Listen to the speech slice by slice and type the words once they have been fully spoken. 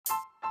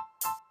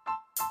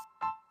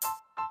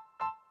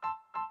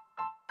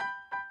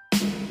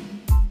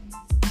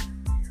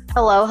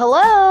Hello,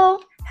 hello.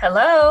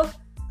 Hello.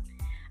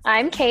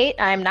 I'm Kate.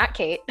 I'm not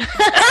Kate.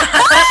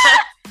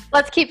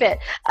 Let's keep it.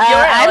 You're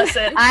I'm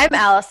Allison. I'm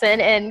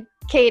Allison, and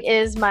Kate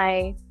is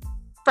my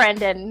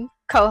friend and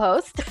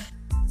co-host.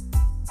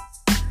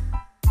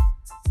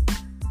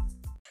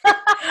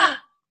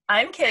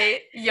 I'm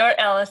Kate. You're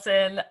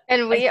Allison.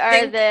 And I we are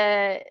think,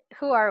 the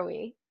who are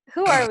we?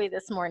 Who are we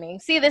this morning?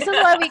 See, this is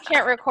why we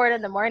can't record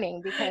in the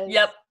morning because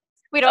yep.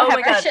 we don't Oh have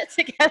my our God. shit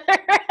together.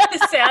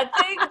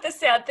 The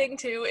sad thing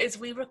too is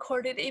we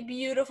recorded a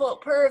beautiful,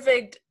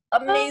 perfect,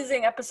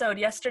 amazing episode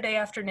yesterday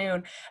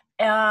afternoon,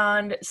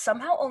 and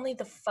somehow only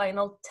the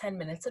final 10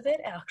 minutes of it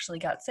actually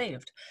got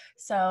saved.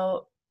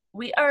 So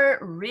we are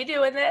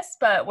redoing this,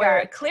 but Yeah, we're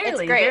it's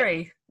clearly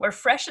great. we're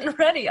fresh and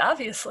ready,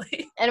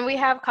 obviously. And we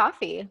have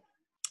coffee.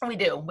 We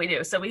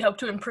do. So we hope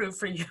to improve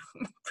for you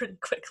pretty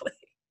quickly.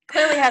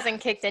 Clearly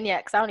hasn't kicked in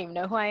yet because I don't even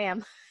know who I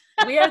am.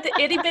 We are the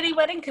Itty Bitty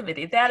Wedding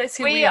Committee. That is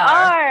who we We are.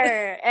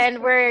 are, and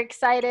we're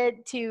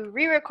excited to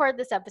re-record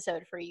this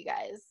episode for you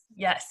guys.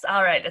 Yes.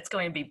 All right. It's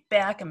going to be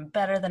back and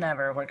better than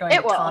ever. We're going It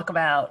to will. talk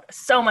about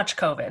so much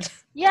COVID.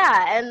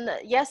 Yeah, and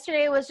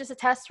yesterday was just a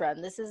test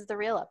run. This is the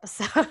real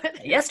episode.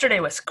 Yesterday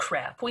was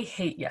crap. We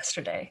hate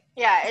yesterday.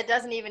 Yeah, it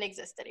doesn't even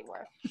exist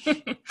anymore.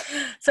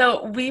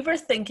 So we were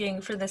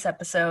thinking for this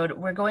episode,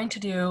 we're going to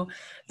do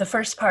the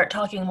first part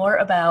talking more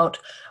about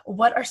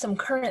what are some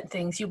current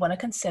things you want to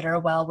consider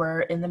while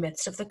we're in the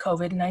midst of the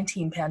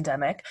COVID-19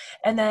 pandemic.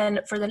 And then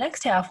for the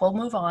next half, we'll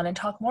move on and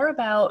talk more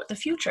about the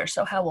future.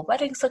 So how will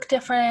weddings look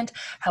different?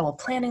 How will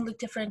planning look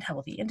different? How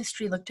will the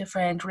industry look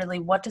different? Really,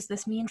 what does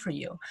this mean for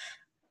you?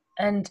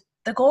 And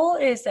the goal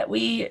is that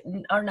we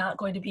are not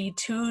going to be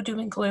too doom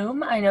and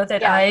gloom. I know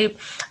that Yeah.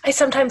 I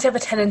sometimes have a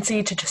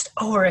tendency to just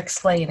over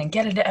explain and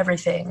get into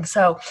everything.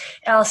 So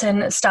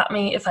Allison, stop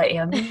me if I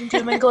am being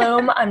doom and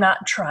gloom. I'm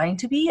not trying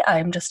to be.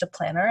 I'm just a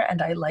planner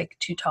and I like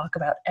to talk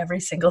about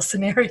every single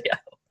scenario.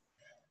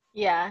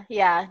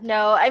 Yeah.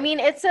 No, I mean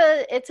it's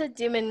a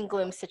doom and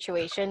gloom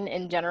situation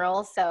in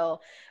general. So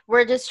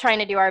we're just trying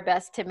to do our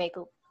best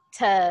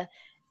to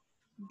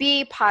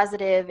be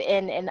positive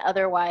in an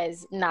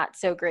otherwise not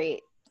so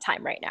great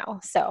time right now.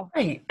 So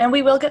Right. And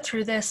we will get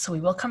through this.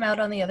 We will come out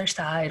on the other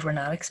side. We're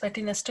not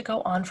expecting this to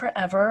go on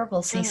forever.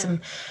 We'll see mhm.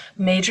 some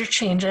major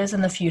changes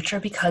in the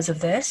future because of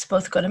this,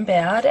 both good and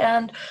bad.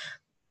 And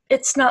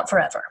it's not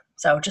forever.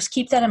 So just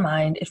keep that in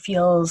mind. It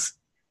feels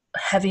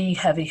heavy,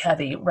 heavy,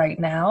 heavy right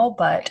now,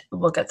 but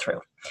we'll get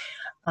through.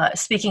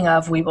 Speaking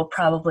of, we will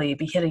probably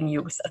be hitting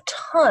you with a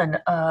ton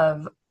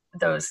of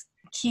those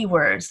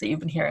keywords that you've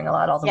been hearing a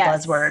lot, all the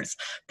Yes. buzzwords.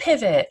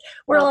 Pivot,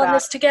 we're Oh all in God.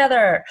 this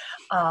together.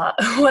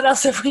 What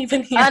else have we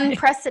been hearing?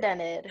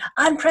 Unprecedented.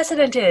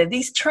 Unprecedented,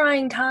 these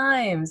trying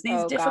times, these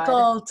Oh God.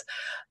 difficult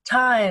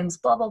times,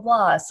 blah, blah,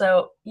 blah.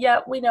 So,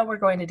 yeah, we know we're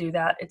going to do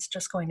that. It's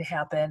just going to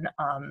happen.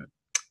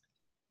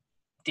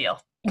 Deal.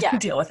 Yeah.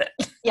 Deal with it.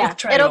 Yeah.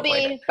 Try to It'll avoid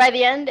it. be by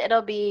the end,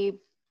 it'll be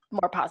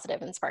more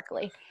positive and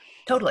sparkly.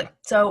 Totally.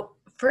 So,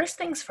 first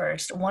things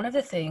first, one of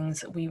the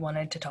things we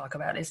wanted to talk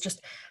about is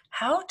just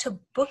how to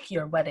book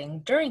your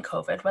wedding during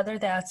COVID, whether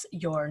that's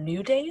your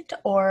new date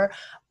or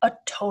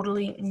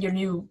your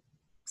new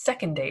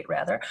second date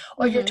rather,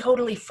 or your Mm-hmm.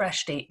 totally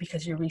fresh date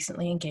because you're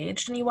recently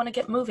engaged and you want to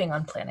get moving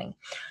on planning.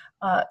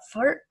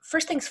 For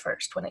first things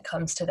first, when it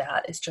comes to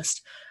that, is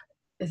just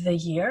the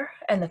year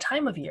and the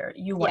time of year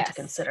you want to Yes.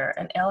 consider.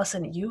 And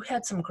Allison, you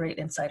had some great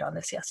insight on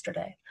this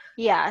yesterday.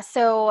 Yeah.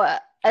 So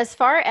as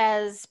far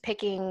as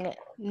picking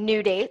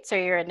new dates or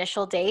your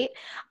initial date,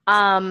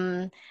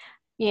 um,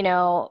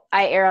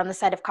 I err on the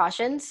side of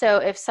caution. So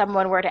if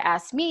someone were to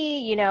ask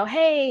me,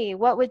 hey,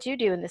 what would you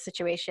do in this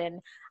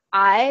situation?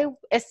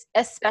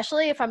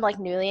 Especially if I'm like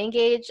newly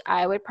engaged,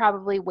 I would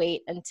probably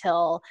wait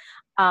until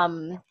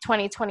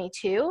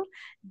 2022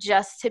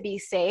 just to be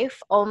safe,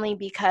 only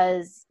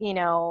because,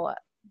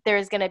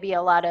 there's going to be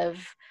a lot of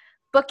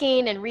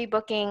booking and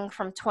rebooking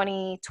from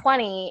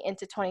 2020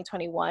 into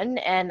 2021.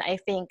 And I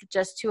think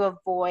just to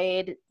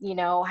avoid,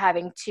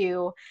 having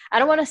to, I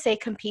don't want to say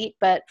compete,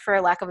 but for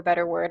lack of a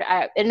better word,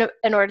 in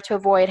order to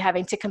avoid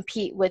having to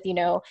compete with,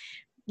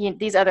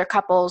 these other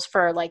couples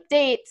for like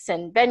dates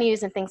and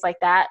venues and things like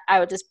that, I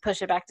would just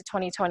push it back to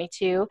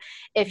 2022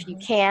 if you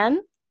Mhm. can.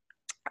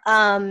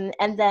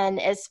 And then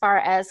as far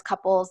as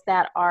couples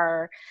that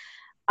are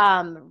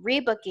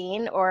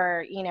rebooking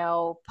or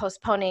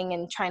postponing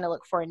and trying to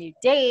look for a new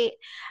date,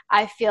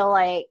 I feel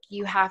like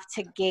you have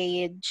to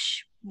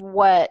gauge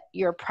what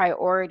your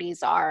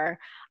priorities are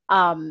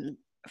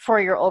for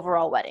your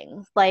overall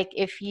wedding. Like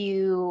if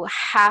you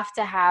have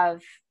to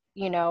have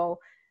you know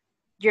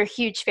your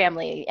huge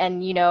family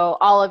and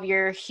all of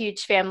your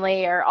huge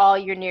family or all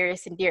your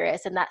nearest and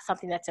dearest, and that's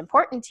something that's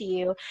important to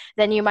you,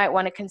 then you might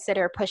want to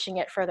consider pushing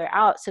it further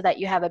out so that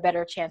you have a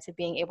better chance of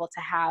being able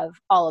to have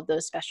all of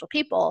those special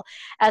people,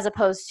 as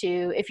opposed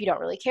to if you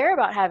don't really care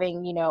about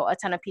having a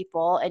ton of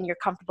people and you're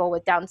comfortable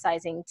with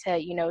downsizing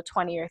to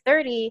 20 or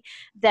 30,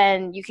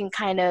 then you can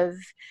kind of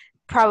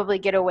probably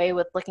get away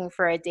with looking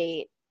for a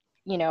date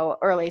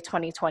early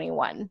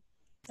 2021.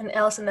 And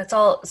Allison, that's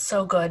all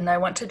so good. And I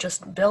want to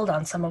just build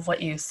on some of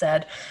what you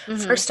said.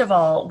 Mm-hmm. First of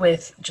all,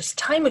 with just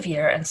time of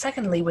year, and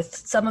secondly, with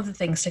some of the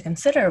things to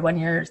consider when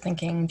you're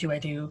thinking, do I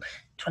do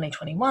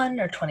 2021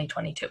 or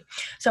 2022?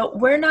 So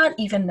we're not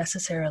even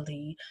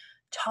necessarily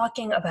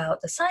talking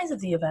about the size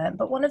of the event,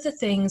 but one of the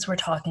things we're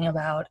talking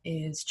about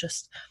is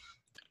just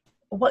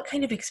what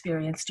kind of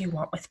experience do you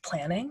want with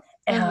planning?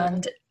 Mm-hmm.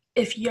 And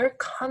if you're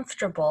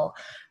comfortable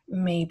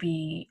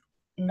maybe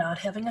not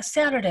having a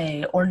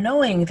Saturday, or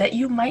knowing that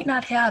you might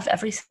not have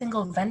every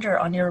single vendor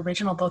on your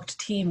original booked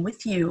team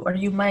with you, or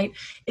you might,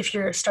 if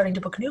you're starting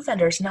to book new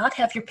vendors, not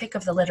have your pick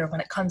of the litter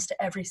when it comes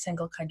to every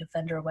single kind of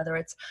vendor, whether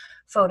it's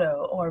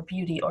photo or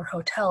beauty or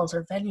hotels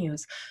or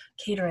venues,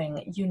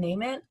 catering, you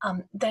name it,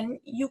 then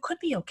you could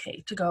be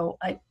okay to go.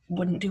 I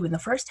wouldn't do in the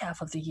first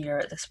half of the year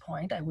at this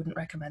point. I wouldn't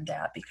recommend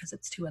that because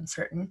it's too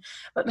uncertain,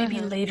 but maybe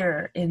Mm-hmm.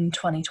 later in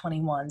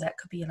 2021, that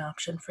could be an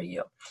option for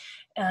you.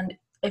 And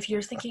if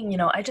you're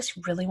thinking, I just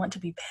really want to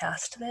be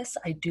past this,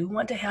 I do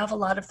want to have a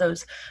lot of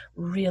those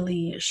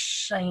really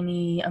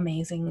shiny,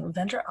 amazing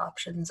vendor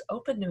options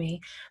open to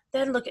me,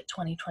 then look at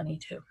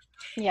 2022.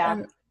 Yeah.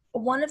 And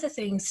one of the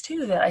things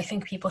too that I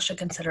think people should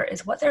consider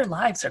is what their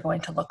lives are going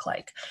to look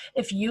like.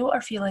 If you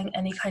are feeling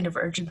any kind of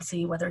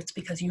urgency, whether it's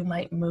because you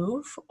might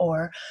move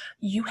or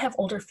you have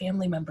older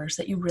family members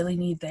that you really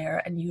need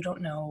there and you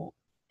don't know,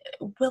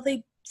 will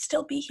they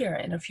still be here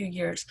in a few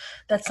years?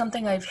 That's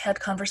something I've had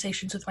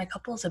conversations with my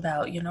couples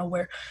about,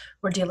 where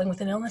we're dealing with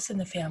an illness in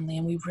the family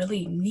and we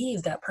really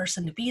need that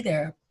person to be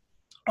there.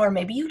 Or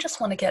maybe you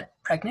just want to get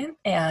pregnant,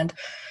 and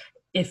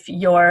if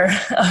you're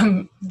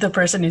the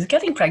person who's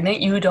getting pregnant,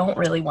 you don't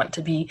really want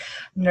to be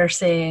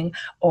nursing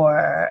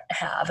or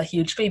have a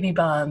huge baby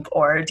bump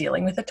or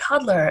dealing with a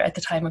toddler at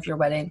the time of your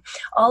wedding.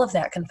 All of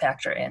that can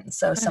factor in.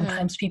 So Mm-hmm.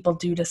 sometimes people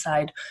do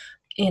decide,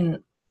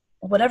 in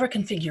whatever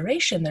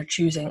configuration they're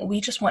choosing,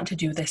 we just want to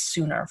do this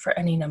sooner for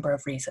any number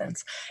of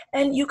reasons.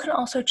 And you can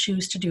also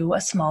choose to do a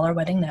smaller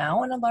wedding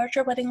now and a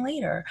larger wedding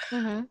later.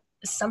 Mm-hmm.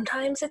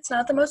 Sometimes it's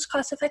not the most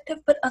cost effective,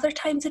 but other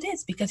times it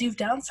is because you've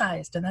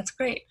downsized, and that's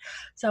great.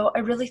 So I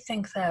really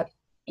think that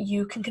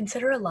you can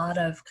consider a lot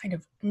of kind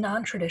of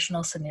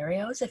non-traditional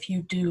scenarios if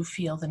you do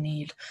feel the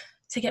need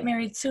to get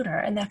married sooner,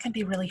 and that can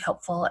be really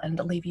helpful and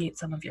alleviate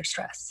some of your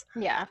stress.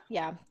 Yeah,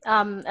 yeah.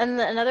 And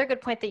another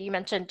good point that you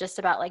mentioned just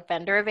about like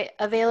vendor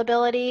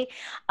availability.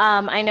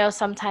 I know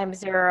sometimes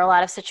there are a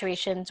lot of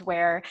situations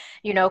where,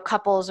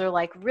 couples are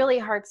like really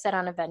hard set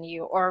on a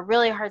venue or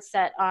really hard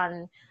set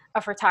on a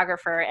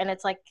photographer. And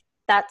it's like,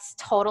 that's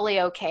totally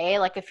okay.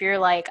 Like if you're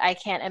like, I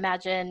can't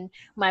imagine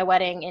my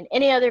wedding in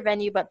any other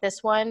venue but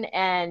this one,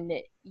 and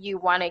you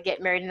want to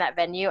get married in that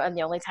venue, and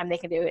the only time they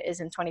can do it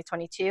is in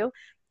 2022,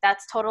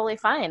 that's totally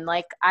fine.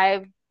 Like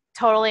I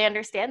totally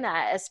understand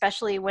that,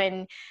 especially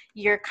when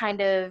you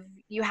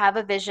have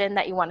a vision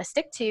that you want to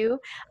stick to.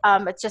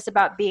 It's just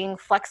about being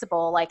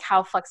flexible. Like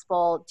how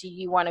flexible do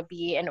you want to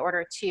be in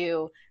order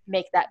to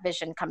make that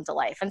vision come to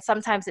life? And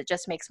sometimes it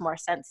just makes more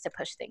sense to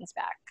push things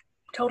back.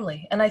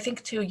 Totally. And I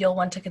think too, you'll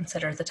want to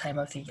consider the time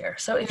of the year.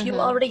 So if you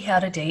Mm-hmm. already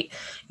had a date,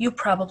 you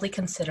probably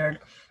considered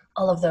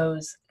all of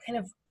those kind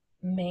of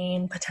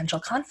main potential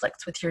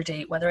conflicts with your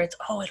date, whether it's,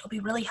 oh, it'll be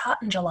really hot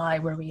in July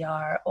where we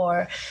are,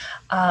 or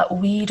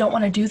we don't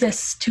want to do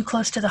this too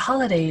close to the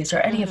holidays, or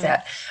any of Mm-hmm.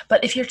 that.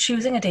 But if you're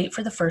choosing a date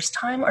for the first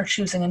time or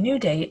choosing a new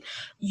date,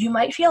 you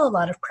might feel a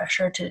lot of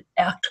pressure to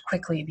act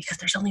quickly because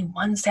there's only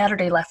one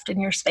Saturday left in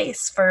your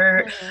space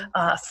for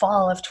Mm-hmm.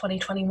 fall of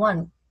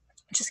 2021.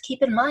 Just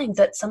keep in mind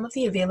that some of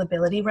the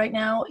availability right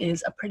now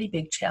is a pretty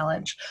big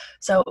challenge.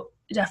 So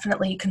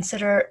definitely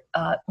consider,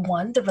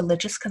 one, the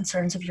religious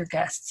concerns of your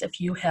guests. If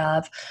you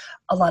have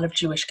a lot of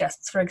Jewish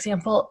guests, for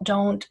example,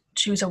 don't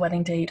choose a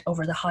wedding date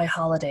over the high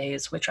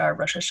holidays, which are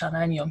Rosh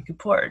Hashanah and Yom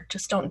Kippur.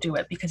 Just don't do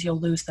it because you'll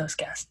lose those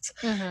guests.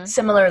 Mm-hmm.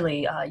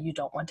 Similarly, you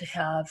don't want to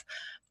have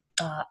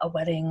a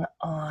wedding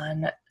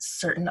on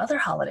certain other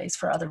holidays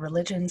for other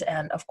religions.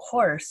 And of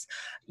course,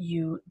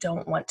 you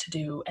don't want to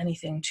do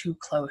anything too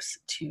close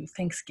to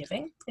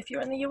Thanksgiving if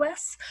you're in the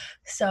US.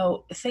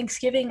 So,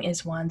 Thanksgiving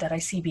is one that I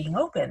see being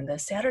open. The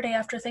Saturday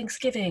after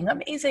Thanksgiving,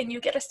 amazing,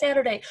 you get a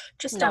Saturday.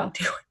 Just No. don't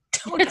do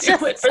it. Don't do it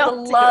Just for the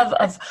don't do love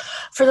it. of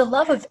for the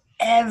love of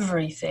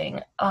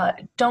everything.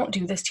 Don't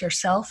do this to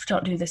yourself.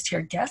 Don't do this to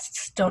your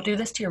guests. Don't do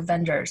this to your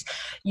vendors.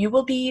 You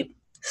will be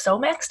so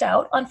maxed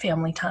out on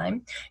family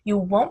time, you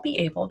won't be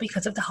able,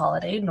 because of the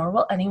holiday, nor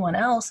will anyone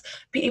else,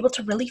 be able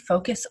to really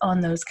focus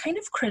on those kind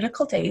of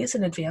critical days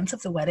in advance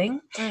of the wedding.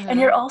 And Mm-hmm.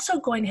 you're also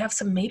going to have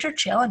some major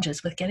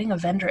challenges with getting a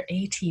vendor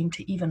A team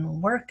to even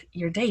work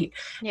your date.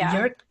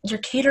 Yeah. Your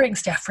catering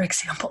staff, for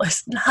example,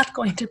 is not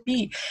going to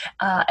be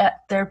at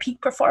their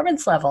peak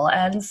performance level,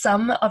 and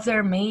some of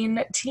their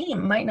main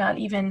team might not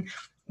even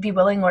be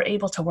willing or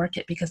able to work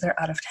it because they're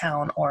out of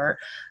town, or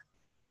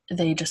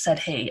they just said,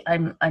 hey,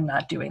 I'm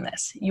not doing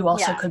this. You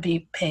also Yeah. could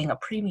be paying a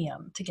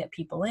premium to get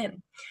people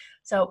in.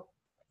 So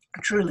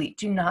truly,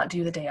 do not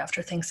do the day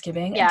after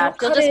Thanksgiving, and Yeah.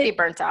 don't You'll cut just be it.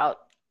 burnt out.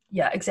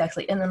 Yeah,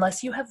 exactly. And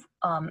unless you have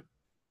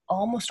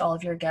almost all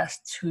of your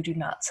guests who do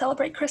not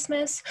celebrate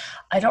Christmas,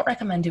 I don't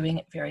recommend doing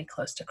it very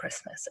close to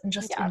Christmas. And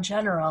just in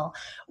general,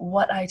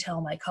 what I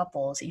tell my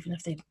couples, even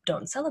if they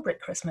don't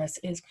celebrate Christmas,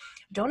 is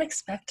don't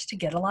expect to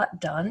get a lot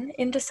done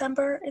in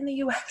December in the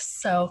US.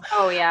 So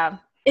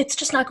it's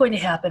just not going to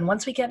happen.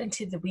 Once we get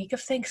into the week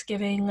of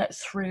Thanksgiving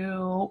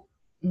through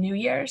New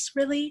Year's,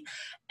 really,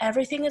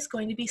 everything is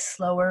going to be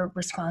slower.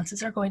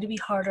 Responses are going to be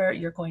harder.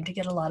 You're going to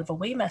get a lot of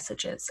away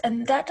messages.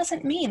 And that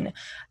doesn't mean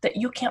that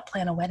you can't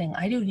plan a wedding.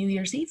 I do New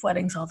Year's Eve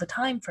weddings all the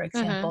time, for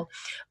example.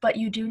 But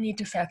you do need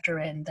to factor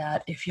in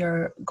that if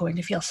you're going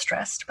to feel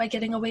stressed by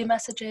getting away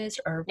messages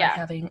or by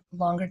having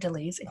longer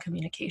delays in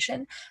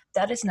communication,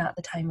 that is not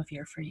the time of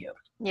year for you.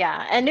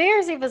 Yeah. And New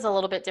Year's Eve is a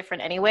little bit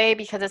different anyway,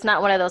 because it's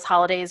not one of those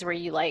holidays where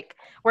you like,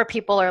 where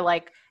people are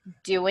like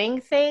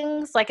doing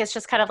things. Like, it's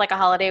just kind of like a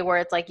holiday where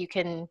it's like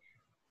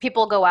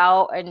people go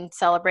out and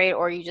celebrate,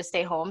 or you just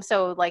stay home.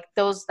 So like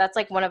that's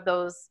like one of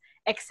those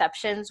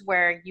exceptions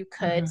where you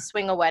could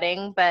swing a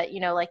wedding. But,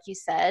 like you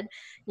said,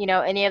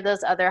 any of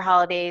those other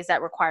holidays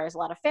that requires a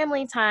lot of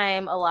family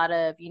time, a lot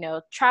of,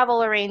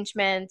 travel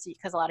arrangements,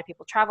 because a lot of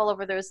people travel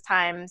over those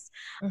times.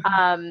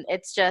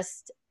 It's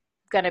just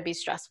going to be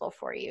stressful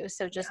for you.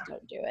 So just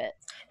don't do it.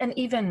 And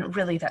even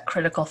really that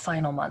critical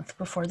final month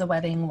before the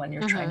wedding, when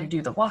you're trying to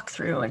do the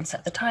walkthrough and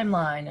set the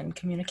timeline and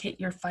communicate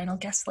your final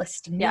guest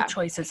list and new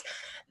choices,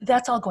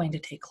 that's all going to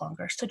take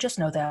longer. So just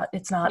know that.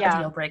 It's not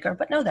a deal breaker,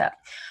 but know that.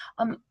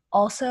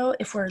 Also,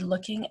 if we're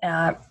looking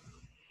at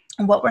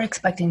what we're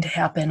expecting to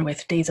happen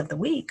with days of the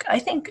week, I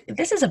think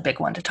this is a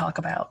big one to talk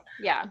about.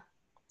 Yeah.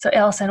 So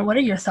Allison, what are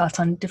your thoughts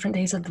on different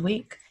days of the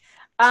week?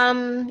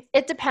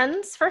 It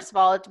depends. First of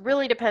all, it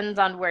really depends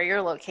on where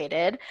you're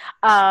located.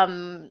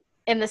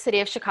 In the city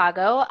of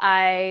Chicago,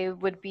 I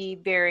would be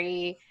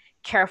very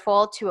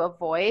careful to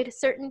avoid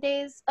certain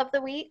days of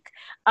the week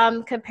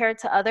compared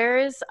to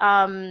others.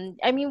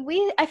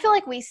 I feel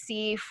like we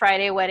see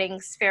Friday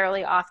weddings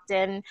fairly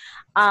often.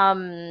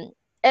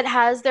 It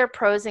has their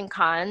pros and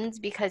cons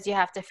because you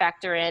have to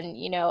factor in,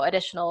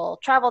 additional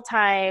travel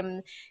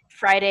time.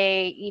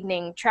 Friday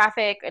evening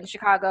traffic in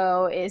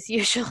Chicago is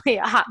usually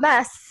a hot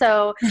mess.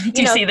 So,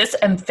 do you see this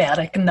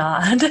emphatic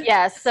nod?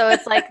 Yes. So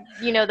it's like,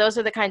 those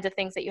are the kinds of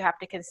things that you have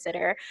to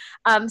consider.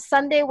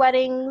 Sunday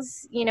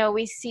weddings,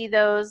 we see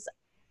those,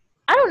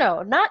 I don't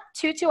know, not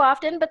too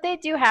often, but they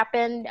do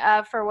happen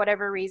for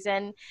whatever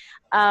reason.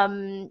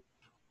 I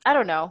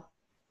don't know.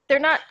 They're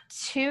not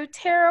too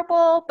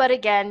terrible, but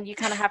again, you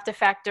kind of have to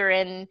factor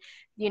in,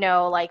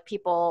 like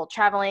people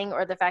traveling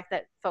or the fact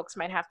that folks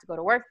might have to go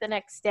to work the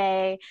next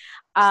day.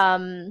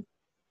 I'll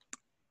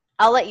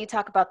let you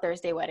talk about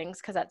Thursday weddings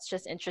because that's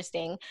just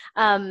interesting.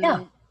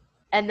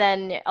 And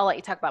then I'll let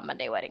you talk about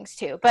Monday weddings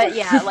too. But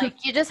yeah,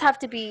 like you just have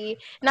to be,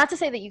 not to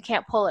say that you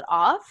can't pull it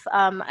off.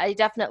 I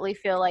definitely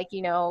feel like,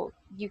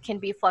 you can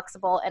be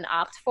flexible and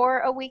opt for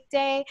a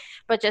weekday,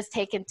 but just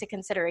take into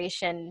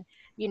consideration,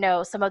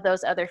 some of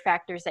those other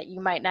factors that you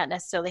might not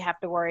necessarily have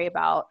to worry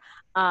about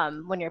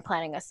when you're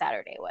planning a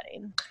Saturday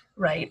wedding.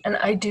 Right. And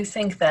I do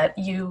think that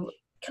you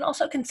can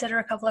also consider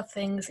a couple of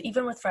things,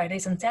 even with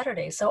Fridays and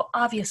Saturdays. So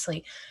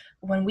obviously,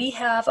 when we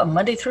have a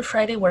Monday through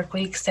Friday work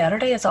week,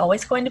 Saturday is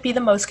always going to be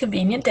the most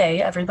convenient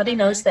day. Everybody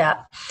knows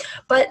that.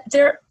 But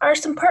there are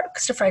some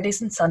perks to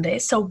Fridays and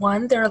Sundays. So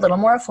one, they're a little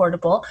more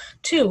affordable.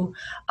 Two,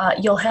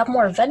 you'll have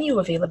more venue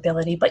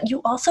availability, but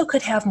you also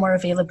could have more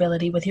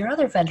availability with your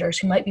other vendors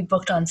who might be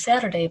booked on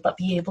Saturday, but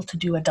be able to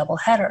do a double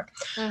header.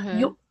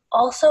 You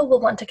also will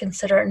want to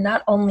consider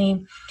not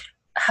only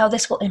how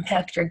this will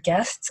impact your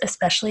guests,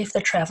 especially if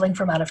they're traveling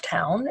from out of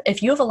town.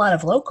 If you have a lot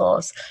of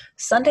locals,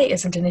 Sunday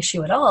isn't an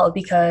issue at all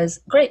because,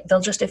 great,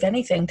 they'll just, if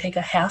anything, take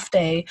a half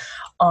day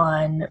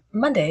on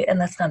Monday, and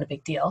that's not a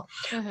big deal.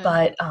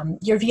 But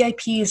your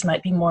VIPs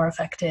might be more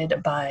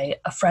affected by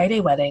a Friday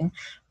wedding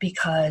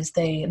because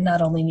they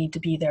not only need to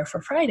be there for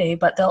Friday,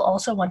 but they'll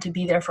also want to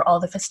be there for all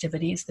the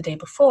festivities the day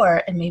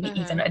before and maybe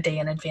even a day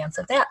in advance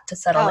of that to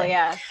settle in. Oh,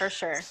 yeah, for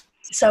sure.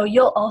 So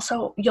you'll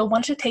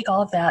want to take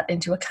all of that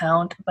into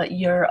account, but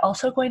you're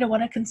also going to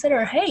want to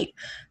consider, hey,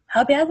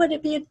 how bad would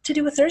it be to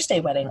do a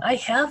Thursday wedding? I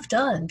have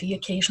done the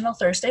occasional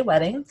Thursday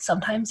wedding.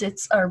 Sometimes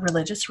it's a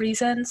religious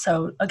reason.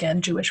 So again,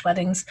 Jewish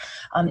weddings,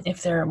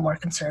 if they're more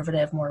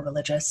conservative, more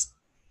religious,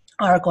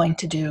 are going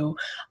to do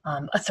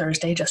a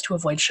Thursday just to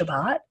avoid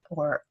Shabbat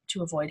or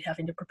to avoid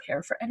having to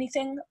prepare for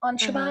anything on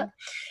Shabbat.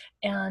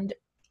 And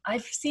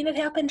I've seen it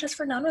happen just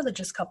for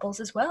non-religious couples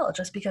as well,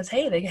 just because,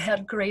 hey, they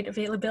had great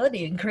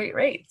availability and great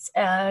rates.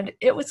 And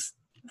it was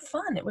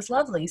fun. It was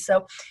lovely.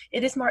 So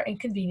it is more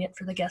inconvenient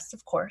for the guests,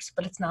 of course,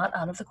 but it's not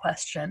out of the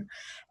question.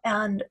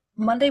 And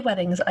Monday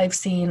weddings I've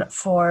seen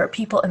for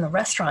people in the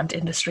restaurant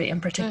industry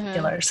in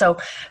particular. So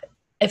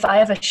if I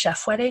have a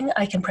chef wedding,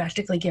 I can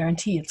practically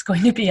guarantee it's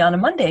going to be on a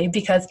Monday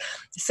because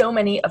so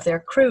many of their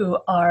crew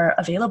are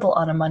available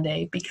on a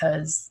Monday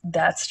because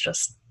that's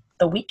just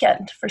the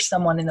weekend for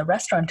someone in the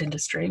restaurant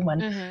industry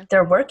when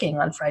they're working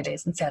on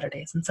Fridays and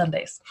Saturdays and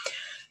Sundays.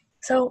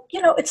 So,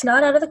 it's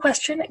not out of the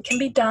question. It can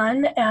be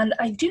done. And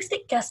I do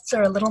think guests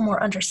are a little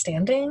more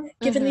understanding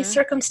given these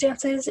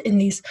circumstances in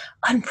these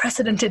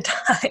unprecedented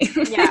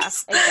times. Yeah,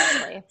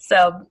 exactly.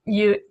 So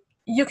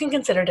you can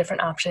consider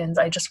different options.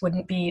 I just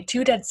wouldn't be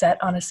too dead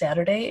set on a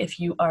Saturday. If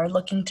you are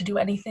looking to do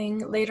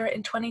anything later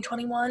in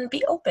 2021,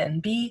 be open,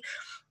 be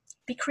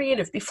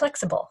creative, be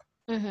flexible.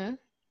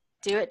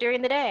 Do it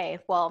during the day.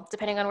 Well,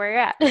 depending on where you're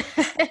at.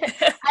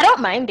 I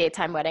don't mind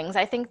daytime weddings.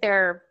 I think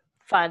they're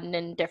fun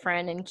and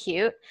different and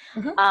cute.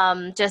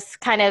 Just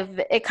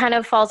it kind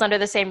of falls under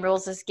the same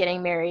rules as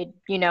getting married,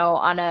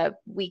 on a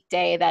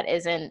weekday that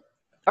isn't,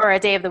 or a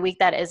day of the week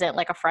that isn't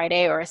like a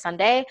Friday or a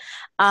Sunday.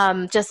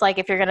 Just like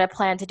if you're going to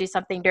plan to do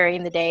something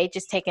during the day,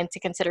 just take into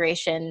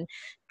consideration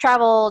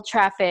travel,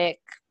 traffic,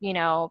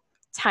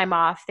 time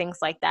off, things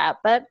like that.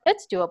 But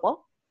it's doable.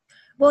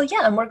 Well,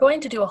 yeah, and we're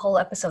going to do a whole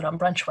episode on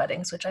brunch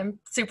weddings, which I'm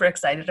super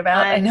excited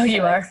about. I know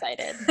you are.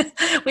 Excited.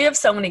 We have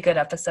so many good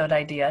episode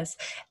ideas.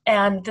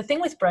 And the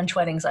thing with brunch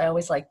weddings, I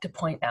always like to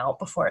point out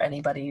before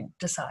anybody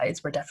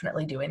decides we're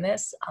definitely doing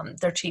this,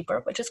 they're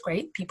cheaper, which is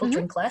great. People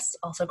drink less,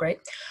 also great.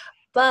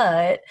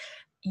 But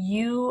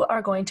you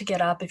are going to get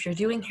up, if you're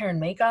doing hair and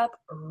makeup,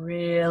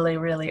 really,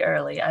 really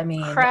early. I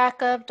mean,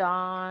 crack of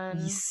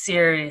dawn.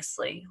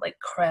 Seriously, like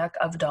crack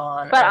of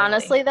dawn. But early.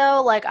 Honestly,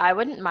 though, like I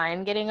wouldn't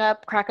mind getting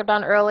up crack of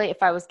dawn early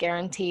if I was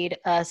guaranteed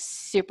a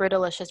super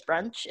delicious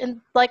brunch in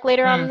like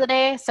later on in the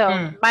day.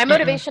 So my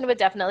motivation would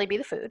definitely be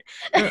the food.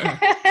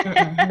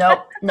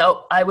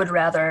 Nope. I would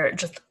rather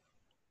just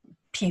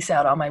peace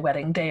out on my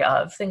wedding day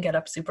of than get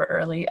up super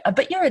early.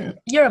 But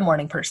you're a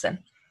morning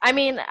person. I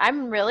mean,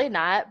 I'm really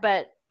not,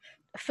 but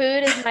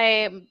food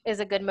is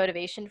a good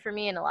motivation for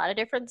me in a lot of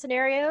different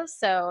scenarios.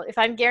 So if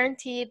I'm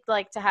guaranteed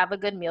like to have a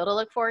good meal to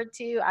look forward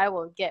to, I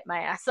will get my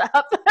ass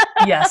up.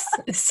 Yes.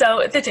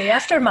 So the day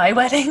after my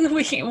wedding,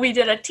 we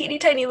did a teeny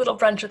tiny little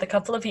brunch with a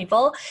couple of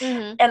people,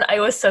 and I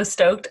was so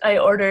stoked.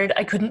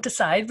 I couldn't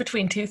decide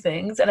between two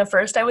things, and at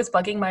first I was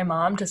bugging my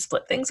mom to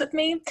split things with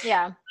me.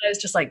 Yeah. I was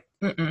just like,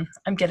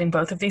 I'm getting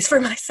both of these for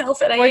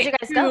myself. And where'd you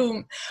guys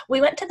go?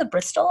 We went to the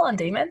Bristol on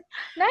Damon.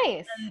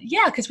 Nice.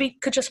 Yeah, because we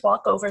could just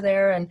walk over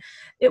there, and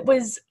it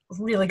was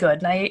really good.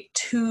 And I ate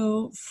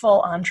 2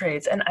 full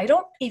entrees, and I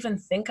don't even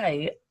think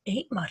I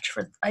ate much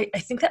I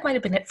think that might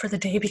have been it for the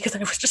day because I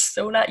was just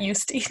so not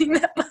used to eating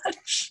that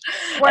much.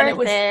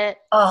 Worth it.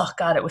 Oh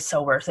God, it was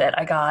so worth it.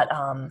 I got,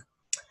 what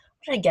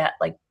did I get?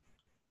 Like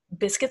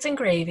biscuits and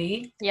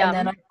gravy. Yum. And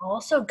then I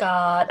also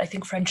got, I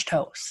think, French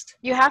toast.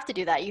 You have to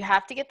do that. You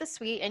have to get the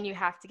sweet and you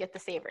have to get the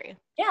savory.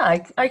 Yeah,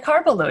 I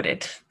carbo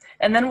loaded.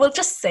 And then we'll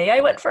just say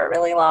I went for a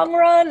really long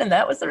run, and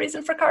that was the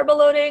reason for carbo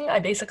loading. I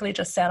basically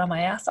just sat on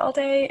my ass all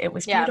day. It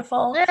was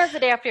beautiful. Yeah, it's the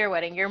day after your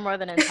wedding. You're more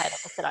than entitled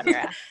to sit on your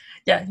ass.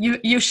 Yeah,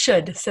 you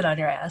should sit on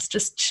your ass.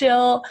 Just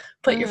chill,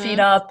 put your feet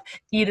up,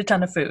 eat a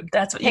ton of food.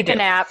 That's what you do. Take a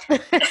nap.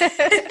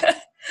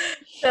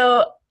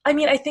 So, I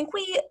mean, I think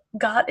we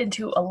got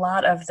into a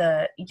lot of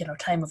the,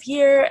 time of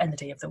year and the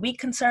day of the week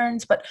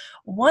concerns. But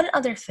one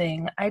other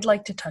thing I'd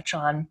like to touch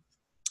on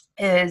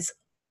is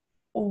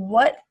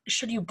what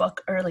should you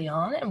book early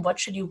on and what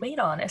should you wait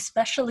on,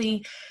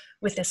 especially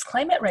with this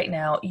climate right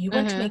now. You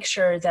want to make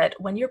sure that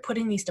when you're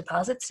putting these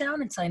deposits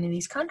down and signing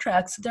these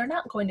contracts, they're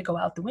not going to go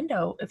out the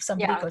window if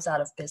somebody goes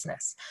out of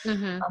business.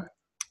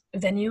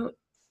 Venue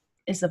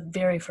is the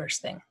very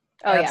first thing.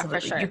 Oh, absolutely. Yeah,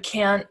 for sure.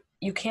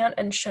 You can't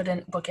and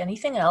shouldn't book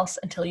anything else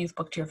until you've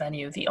booked your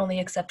venue. The only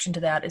exception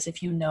to that is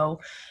if you know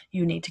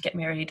you need to get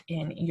married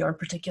in your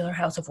particular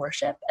house of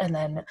worship, and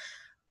then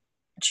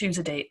choose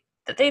a date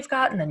that they've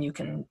got, and then you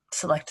can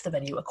select the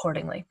venue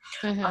accordingly.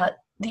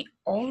 The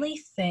only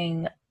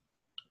thing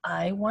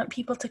I want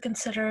people to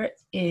consider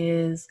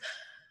is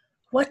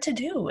what to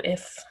do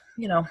if,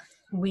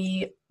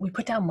 we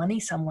put down money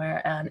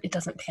somewhere and it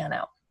doesn't pan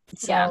out.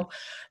 So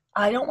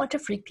I don't want to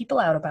freak people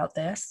out about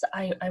this.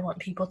 I want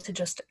people to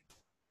just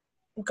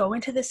go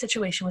into this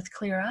situation with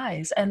clear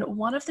eyes. And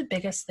one of the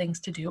biggest things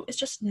to do is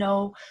just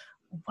know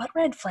what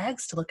red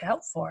flags to look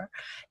out for.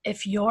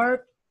 If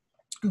you're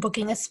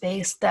booking a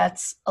space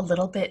that's a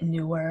little bit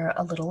newer,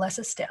 a little less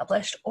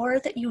established, or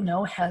that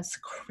has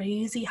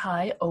crazy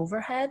high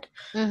overhead,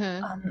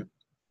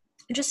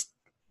 just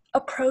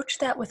approach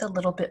that with a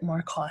little bit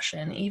more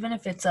caution. Even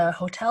if it's a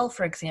hotel,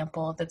 for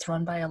example, that's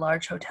run by a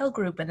large hotel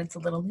group and it's a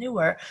little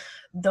newer,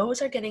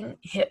 those are getting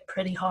hit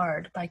pretty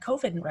hard by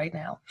COVID right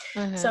now.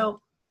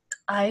 So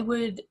I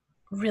would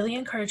really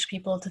encourage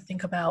people to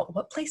think about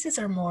what places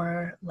are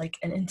more like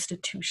an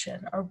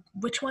institution, or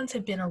which ones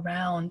have been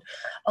around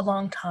a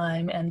long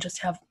time and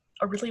just have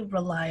a really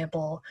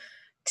reliable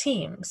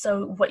team.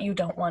 So what you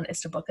don't want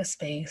is to book a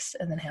space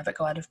and then have it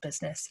go out of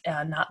business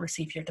and not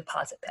receive your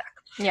deposit back.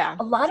 Yeah.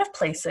 A lot of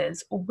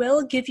places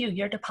will give you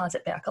your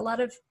deposit back. A lot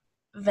of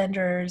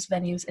vendors,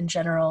 venues in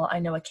general. I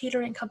know a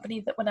catering company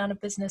that went out of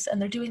business,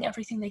 and they're doing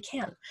everything they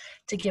can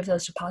to give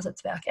those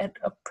deposits back at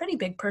a pretty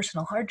big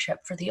personal hardship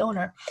for the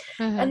owner.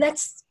 And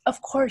that's,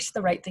 of course,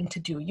 the right thing to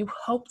do. You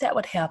hope that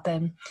would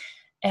happen.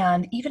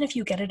 And even if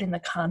you get it in the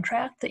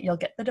contract that you'll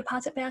get the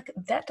deposit back,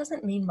 that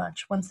doesn't mean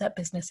much once that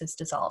business is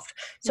dissolved.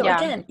 So Yeah.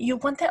 again, you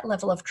want that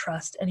level of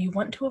trust, and you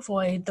want to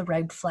avoid the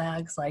red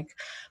flags like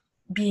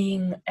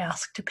being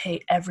asked to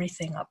pay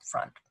everything up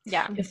front.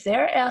 Yeah. If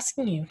they're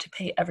asking you to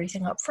pay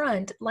everything up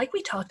front, like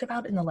we talked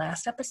about in the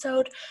last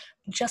episode,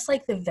 just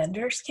like the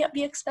vendors can't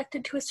be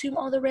expected to assume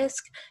all the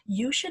risk,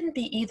 you shouldn't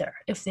be either.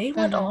 If they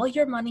want all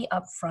your money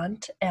up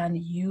front and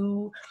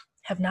you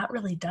have not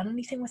really done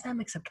anything with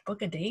them except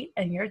book a date,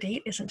 and your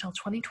date is until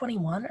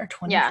 2021 or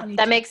 2022. Yeah,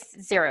 that makes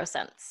zero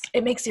sense.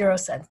 It makes zero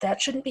sense.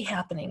 That shouldn't be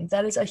happening.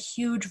 That is a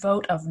huge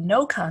vote of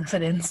no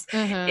confidence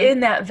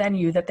in that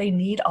venue that they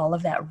need all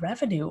of that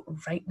revenue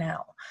right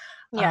now.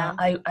 Yeah.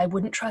 I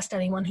wouldn't trust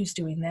anyone who's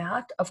doing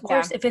that. Of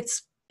course,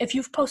 if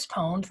you've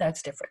postponed,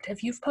 that's different.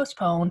 If you've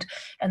postponed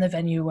and the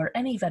venue or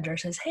any vendor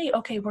says, hey,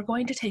 okay, we're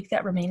going to take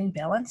that remaining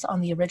balance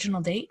on the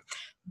original date,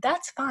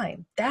 that's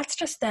fine. That's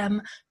just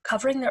them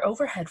covering their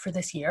overhead for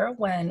this year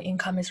when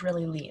income is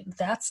really lean.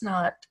 That's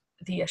not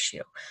the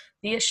issue.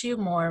 The issue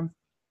more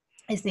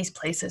is these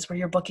places where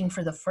you're booking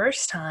for the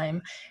first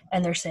time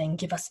and they're saying,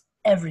 give us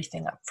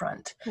everything up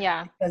front.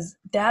 Yeah. Because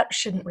that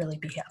shouldn't really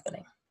be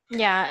happening.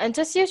 Yeah, and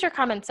just use your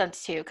common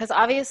sense too, because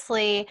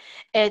obviously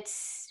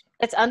it's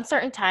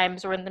uncertain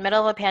times. We're in the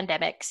middle of a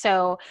pandemic.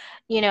 So,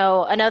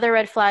 another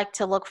red flag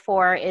to look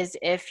for is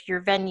if your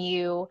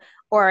venue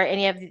or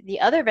any of the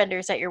other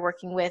vendors that you're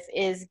working with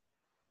is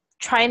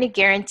trying to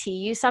guarantee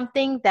you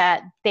something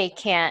that they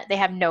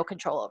have no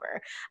control over.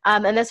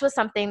 And this was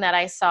something that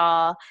I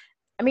saw.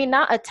 I mean,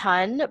 not a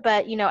ton,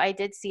 but, I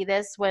did see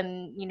this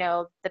when,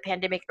 the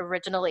pandemic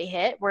originally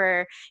hit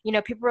where,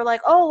 people were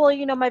like, oh,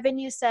 well, my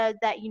venue said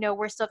that,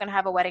 we're still going to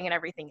have a wedding and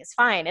everything is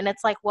fine. And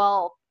it's like,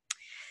 well,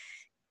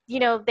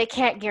 they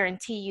can't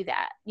guarantee you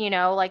that,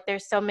 like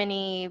there's so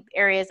many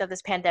areas of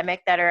this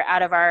pandemic that are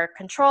out of our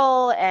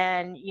control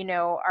and,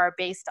 are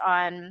based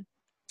on,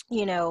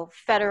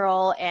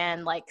 federal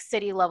and like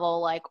city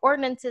level, like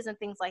ordinances and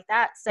things like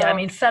that. So yeah, I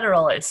mean,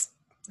 federal is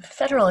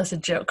a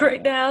joke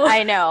right now.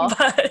 I know,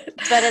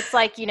 but it's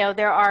like,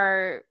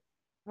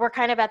 we're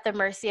kind of at the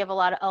mercy of a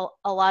lot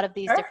of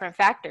these different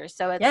factors.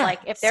 So it's like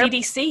if they're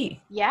CDC.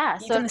 Yeah.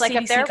 So even it's the like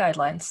CDC if they're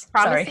guidelines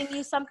promising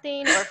you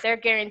something or if they're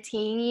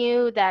guaranteeing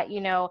you that,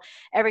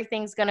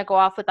 everything's going to go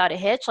off without a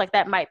hitch, like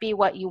that might be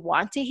what you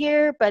want to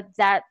hear, but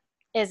that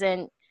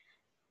isn't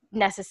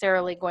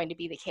necessarily going to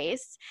be the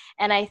case.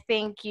 And I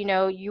think,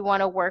 you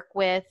want to work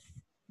with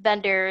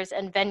vendors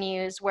and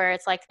venues where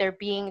it's like they're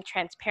being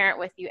transparent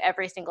with you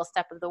every single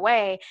step of the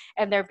way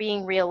and they're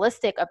being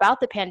realistic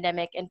about the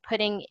pandemic and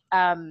putting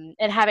and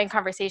having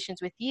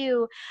conversations with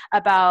you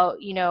about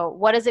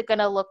what is it going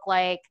to look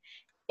like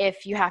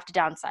if you have to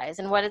downsize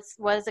and what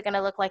is it going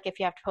to look like if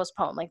you have to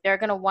postpone. Like they're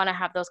going to want to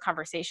have those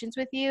conversations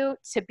with you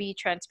to be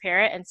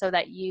transparent and so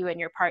that you and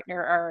your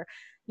partner are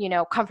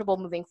comfortable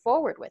moving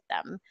forward with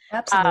them.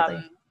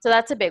 Absolutely. So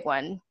that's a big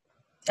one.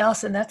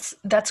 Allison,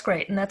 that's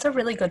great. And that's a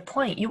really good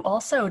point. You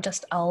also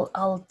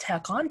I'll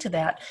tack on to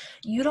that.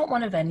 You don't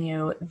want a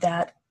venue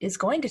that is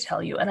going to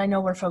tell you, and I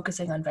know we're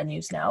focusing on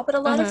venues now, but a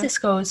lot of this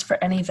goes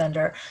for any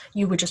vendor.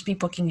 You would just be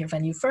booking your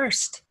venue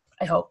first,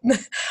 I hope.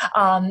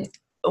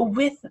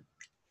 With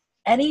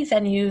any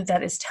venue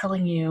that is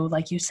telling you,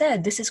 like you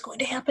said, this is going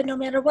to happen no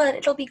matter what,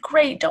 it'll be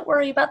great, don't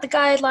worry about the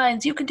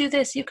guidelines, you can do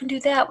this, you can do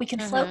that, we can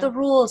flout the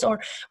rules, or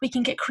we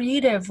can get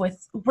creative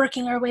with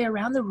working our way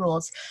around the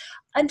rules.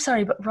 I'm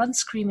sorry, but run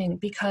screaming,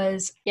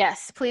 because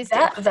yes, please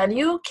that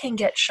venue can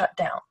get shut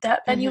down.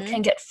 That venue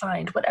can get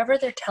fined. Whatever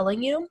they're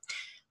telling you,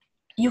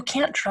 you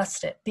can't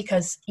trust it,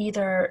 because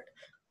either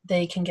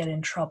they can get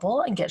in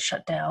trouble and get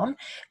shut down.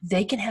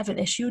 They can have an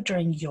issue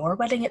during your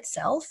wedding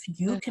itself.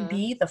 You can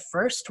be the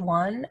first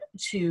one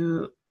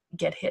to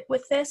get hit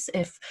with this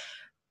if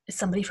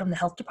somebody from the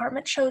health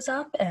department shows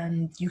up,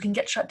 and you can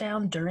get shut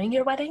down during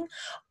your wedding,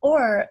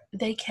 or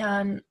they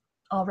can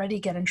already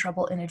get in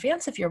trouble in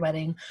advance of your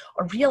wedding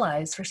or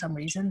realize for some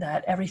reason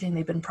that everything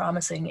they've been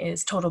promising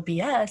is total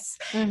BS,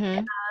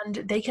 and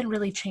they can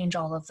really change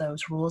all of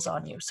those rules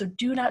on you. So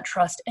do not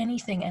trust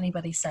anything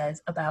anybody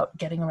says about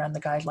getting around the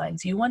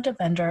guidelines. You want a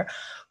vendor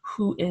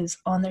who is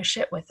on their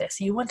shit with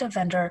this. You want a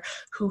vendor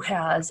who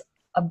has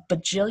a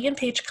bajillion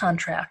page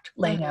contract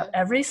laying out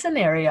every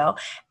scenario,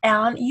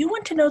 and you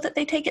want to know that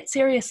they take it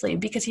seriously,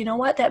 because you know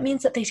what? That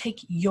means that they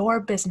take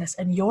your business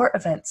and your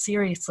event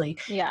seriously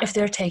if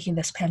they're taking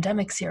this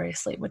pandemic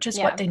seriously, which is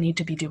what they need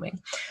to be doing.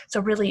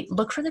 So really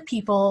look for the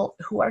people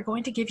who are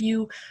going to give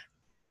you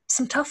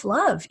some tough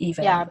love,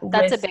 even. Yeah,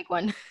 that's a big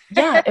one.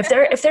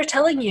 If they're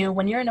telling you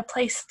when you're in a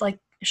place like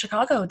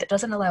Chicago that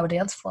doesn't allow a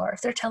dance floor,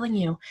 if they're telling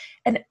you,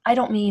 and I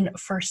don't mean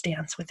first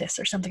dance with this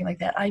or something like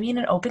that, I mean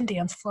an open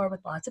dance floor with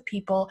lots of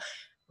people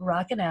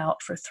rocking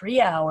out for 3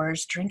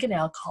 hours, drinking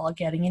alcohol,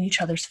 getting in each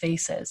other's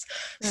faces.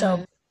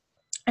 So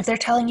if they're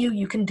telling you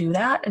you can do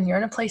that and you're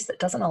in a place that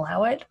doesn't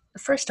allow it,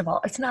 first of all,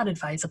 it's not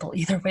advisable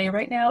either way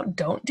right now.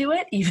 Don't do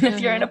it, even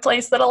if you're in a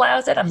place that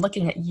allows it. I'm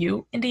looking at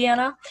you,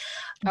 Indiana.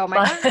 Oh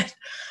my God.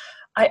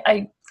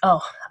 I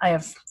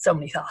have so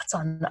many thoughts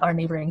on our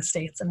neighboring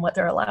states and what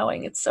they're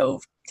allowing. It's so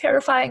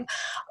terrifying.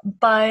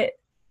 But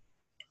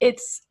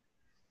it's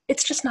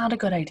just not a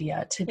good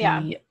idea to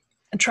be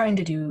trying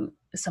to do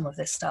some of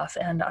this stuff.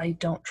 And I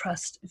don't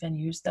trust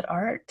venues that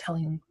are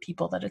telling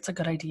people that it's a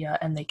good idea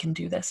and they can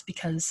do this,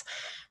 because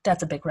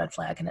that's a big red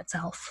flag in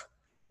itself.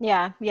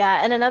 Yeah,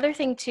 yeah. And another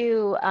thing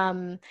too,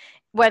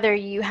 whether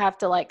you have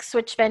to like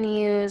switch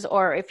venues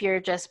or if you're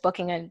just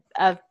booking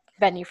a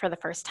venue for the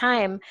first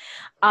time,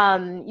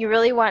 you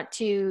really want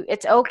to,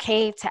 it's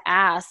okay to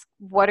ask,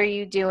 what are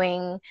you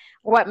doing?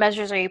 What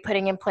measures are you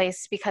putting in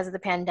place because of the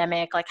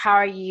pandemic? Like, how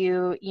are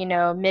you,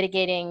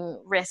 mitigating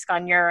risk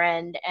on your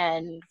end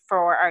and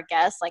for our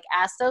guests? Like,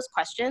 ask those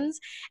questions.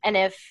 And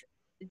if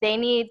they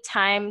need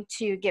time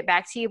to get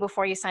back to you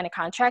before you sign a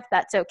contract,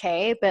 that's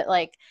okay. But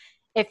like,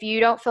 if you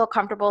don't feel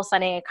comfortable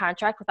signing a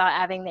contract without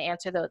having the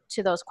answer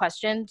to those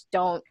questions,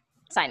 don't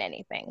sign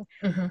anything.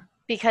 Mm-hmm.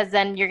 Because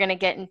then you're going to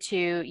get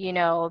into,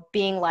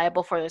 being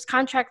liable for those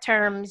contract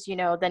terms, then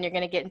you're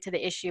going to get into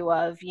the issue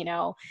of,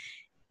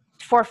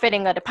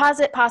 forfeiting a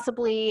deposit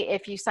possibly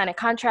if you sign a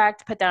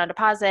contract, put down a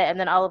deposit, and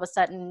then all of a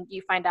sudden you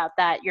find out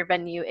that your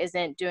venue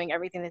isn't doing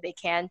everything that they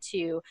can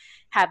to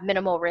have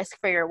minimal risk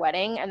for your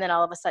wedding, and then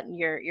all of a sudden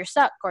you're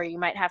stuck, or you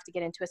might have to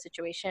get into a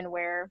situation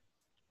where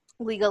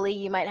legally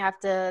you might have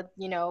to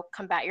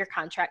combat your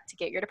contract to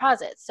get your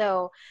deposit.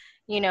 So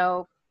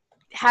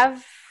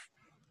have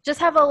just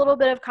have a little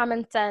bit of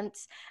common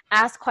sense.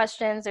 Ask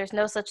questions. There's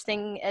no such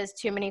thing as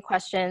too many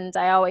questions.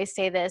 I always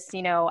say this,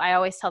 I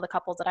always tell the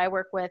couples that I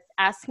work with,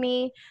 ask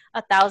me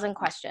 1,000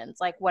 questions.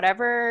 Like,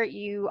 whatever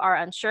you are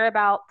unsure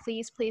about,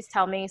 please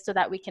tell me, so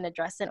that we can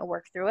address it and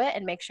work through it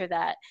and make sure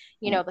that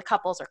the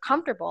couples are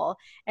comfortable,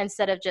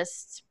 instead of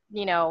just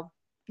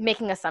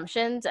making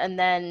assumptions and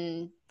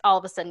then all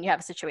of a sudden you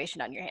have a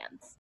situation on your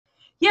hands.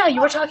 Yeah,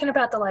 you were talking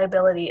about the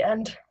liability,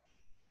 and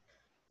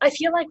I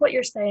feel like what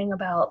you're saying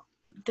about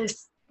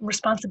this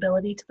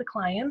responsibility to the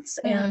clients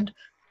and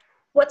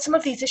what some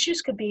of these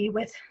issues could be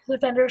with the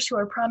vendors who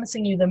are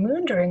promising you the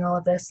moon during all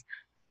of this,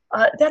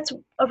 that's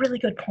a really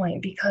good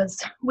point,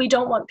 because we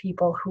don't want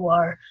people who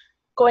are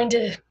going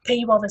to pay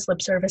you all this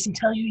lip service and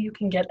tell you you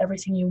can get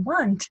everything you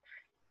want,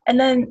 and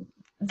then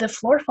the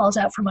floor falls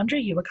out from under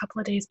you a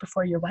couple of days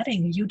before your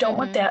wedding. You don't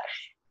want that.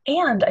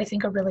 And I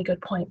think a really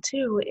good point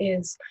too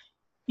is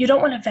you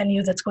don't want a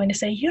venue that's going to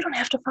say, you don't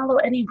have to follow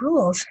any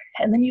rules.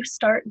 And then you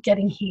start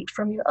getting heat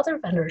from your other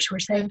vendors who are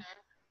saying,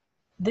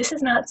 this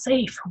is not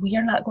safe. We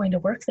are not going to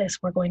work this.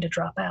 We're going to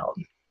drop out.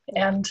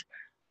 And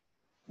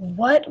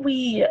what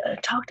we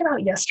talked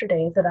about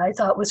yesterday that I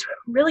thought was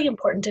really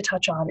important to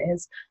touch on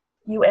is,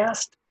 you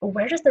asked,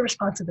 where does the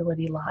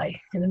responsibility lie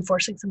in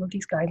enforcing some of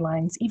these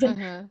guidelines,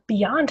 even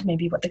beyond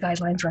maybe what the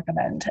guidelines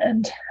recommend?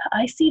 And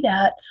I see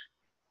that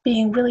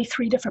being really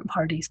three different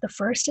parties. The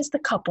first is the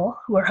couple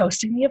who are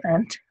hosting the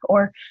event,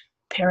 or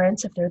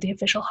parents if they're the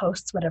official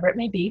hosts, whatever it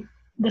may be.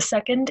 The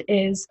second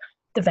is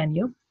the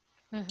venue.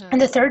 And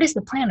the third is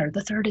the planner.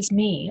 The third is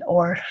me,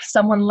 or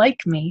someone like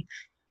me,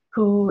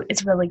 who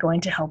is really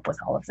going to help with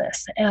all of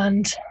this.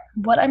 And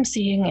what I'm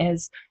seeing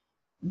is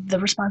the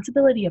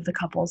responsibility of the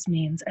couples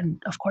means,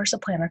 and of course a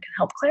planner can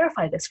help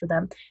clarify this for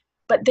them,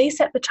 but they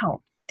set the tone.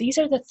 These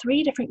are the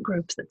three different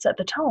groups that set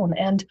the tone,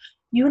 and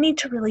you need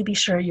to really be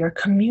sure you're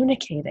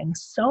communicating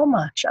so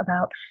much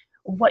about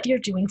what you're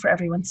doing for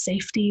everyone's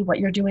safety, what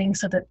you're doing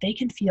so that they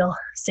can feel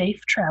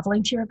safe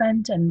traveling to your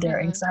event and their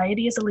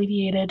anxiety is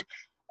alleviated.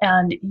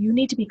 And you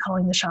need to be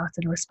calling the shots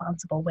in a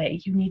responsible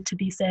way. You need to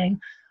be saying,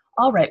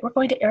 all right, we're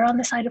going to err on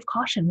the side of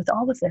caution with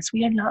all of this.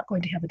 We are not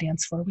going to have a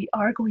dance floor. We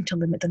are going to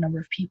limit the number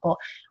of people.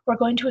 We're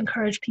going to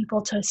encourage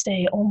people to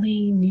stay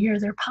only near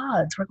their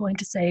pods. We're going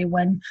to say,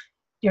 when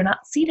you're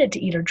not seated to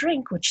eat or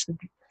drink, which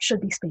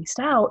should be spaced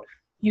out,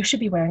 you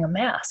should be wearing a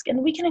mask.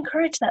 And we can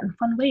encourage that in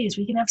fun ways.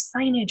 We can have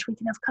signage. We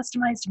can have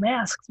customized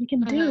masks. We can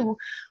do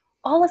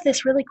all of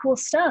this really cool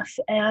stuff.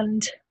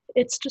 And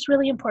it's just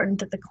really important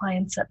that the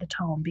clients set the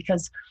tone,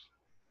 because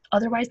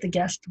otherwise the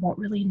guests won't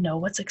really know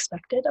what's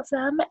expected of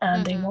them,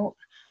 and they won't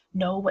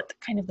know what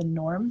the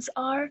norms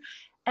are.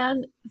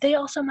 And they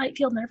also might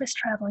feel nervous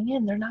traveling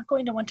in. They're not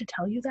going to want to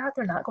tell you that.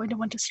 They're not going to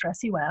want to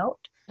stress you out,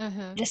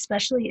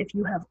 especially if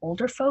you have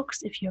older folks,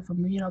 if you have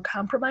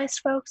immunocompromised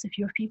folks, if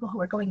you have people who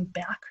are going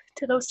back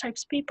to those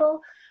types of people.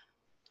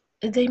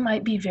 They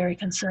might be very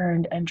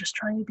concerned and just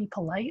trying to be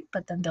polite,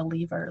 but then they'll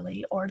leave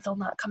early or they'll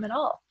not come at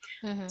all.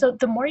 So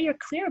the more you're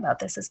clear about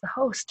this as the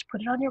host,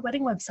 put it on your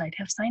wedding website,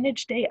 have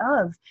signage day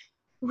of,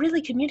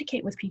 really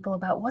communicate with people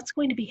about what's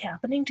going to be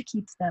happening to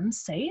keep them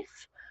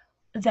safe.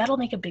 That'll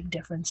make a big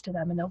difference to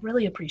them and they'll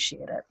really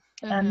appreciate it.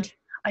 And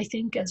I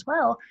think as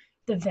well,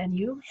 the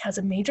venue has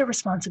a major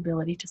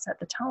responsibility to set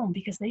the tone,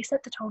 because they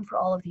set the tone for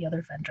all of the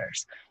other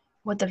vendors.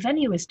 What the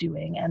venue is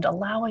doing and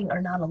allowing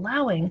or not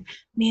allowing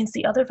means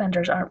the other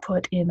vendors aren't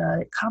put in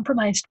a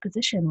compromised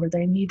position where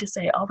they need to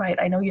say, all right,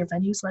 I know your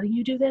venue's letting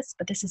you do this,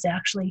 but this is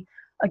actually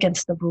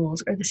against the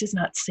rules, or this is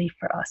not safe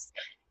for us.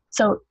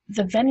 So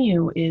the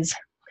venue is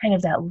kind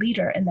of that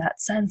leader in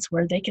that sense,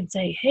 where they can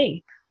say,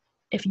 hey,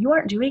 if you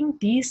aren't doing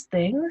these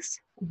things,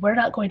 we're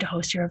not going to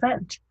host your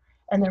event.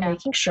 And they're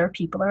making sure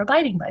people are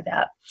abiding by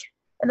that.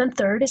 And then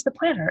third is the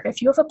planner.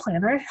 If you have a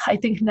planner, I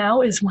think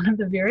now is one of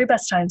the very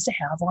best times to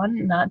have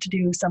one, not to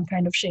do some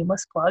kind of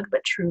shameless plug,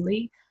 but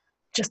truly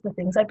just the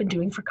things I've been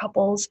doing for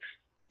couples,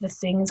 the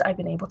things I've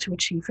been able to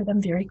achieve for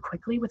them very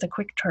quickly with a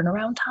quick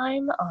turnaround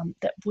time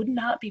that would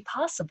not be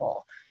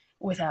possible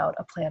without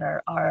a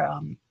planner are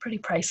pretty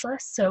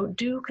priceless. So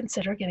do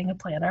consider getting a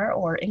planner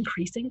or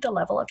increasing the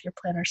level of your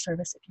planner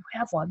service if you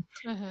have one.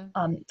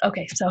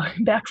 Okay, so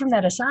back from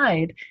that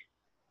aside,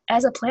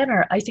 as a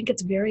planner, I think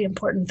it's very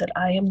important that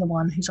I am the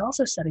one who's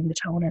also setting the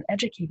tone and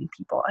educating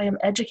people. I am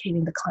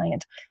educating the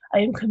client. I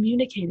am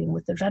communicating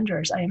with the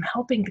vendors. I am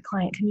helping the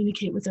client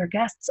communicate with their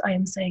guests. I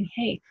am saying,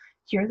 hey,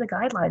 here are the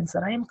guidelines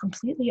that I am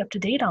completely up to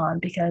date on,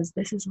 because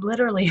this is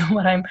literally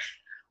what I'm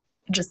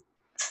just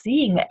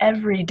seeing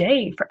every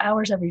day for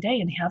hours every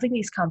day, and having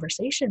these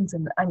conversations.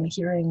 And I'm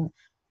hearing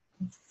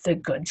the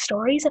good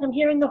stories and I'm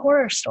hearing the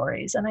horror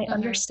stories, and I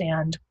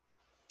understand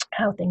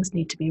how things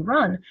need to be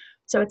run.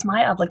 So it's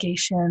my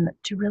obligation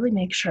to really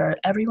make sure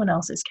everyone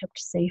else is kept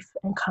safe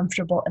and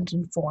comfortable and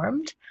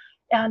informed.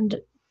 And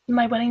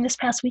my wedding this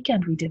past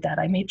weekend, we did that.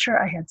 I made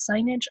sure I had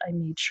signage. I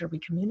made sure we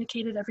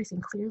communicated everything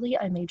clearly.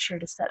 I made sure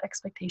to set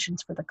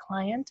expectations for the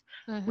client.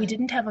 We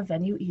didn't have a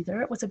venue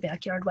either. It was a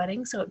backyard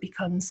wedding, so it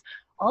becomes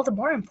all the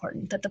more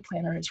important that the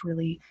planner is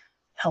really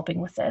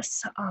helping with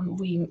this.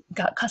 We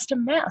got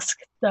custom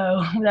masks,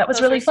 so that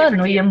was really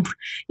fun. We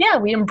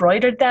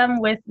embroidered them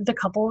with the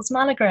couple's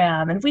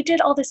monogram, and we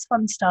did all this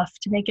fun stuff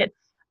to make it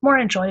more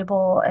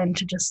enjoyable and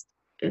to just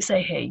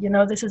say, hey,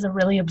 this is a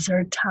really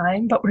absurd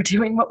time, but we're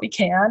doing what we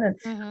can,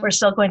 and we're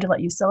still going to let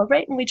you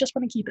celebrate, and we just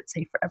want to keep it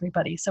safe for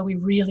everybody. So we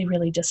really,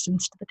 really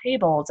distanced the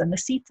tables and the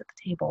seats at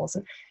the tables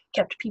and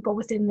kept people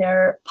within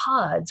their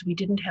pods. We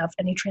didn't have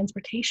any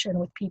transportation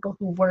with people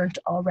who weren't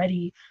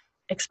already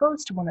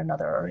exposed to one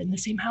another or in the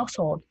same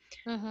household.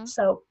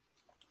 So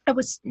it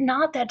was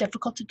not that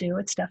difficult to do.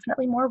 It's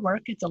definitely more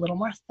work. It's a little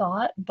more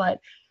thought, but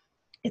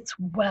it's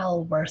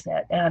well worth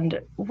it. And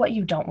what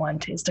you don't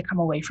want is to come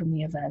away from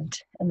the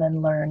event and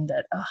then learn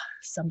that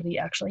somebody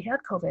actually had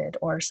COVID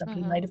or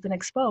somebody might have been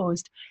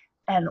exposed,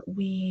 and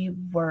we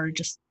were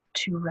just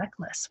too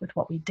reckless with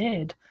what we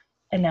did.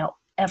 And now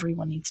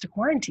everyone needs to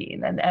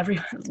quarantine, and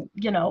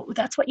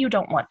that's what you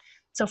don't want.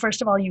 So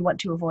first of all, you want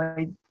to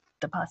avoid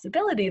the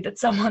possibility that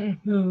someone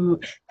who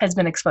has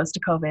been exposed to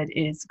COVID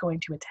is going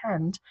to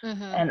attend,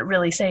 and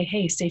really say,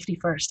 hey, safety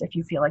first. If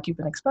you feel like you've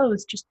been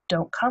exposed, just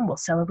don't come. We'll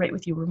celebrate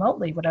with you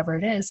remotely, whatever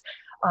it is.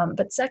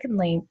 But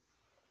secondly,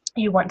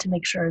 you want to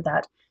make sure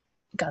that,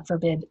 God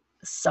forbid,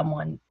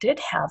 someone did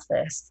have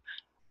this,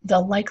 the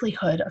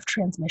likelihood of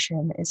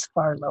transmission is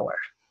far lower.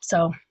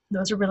 So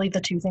those are really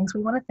the two things we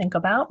want to think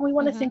about. We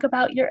want to think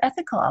about your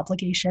ethical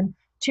obligation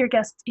to your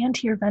guests and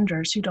to your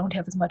vendors who don't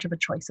have as much of a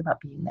choice about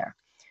being there.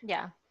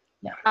 Yeah.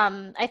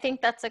 I think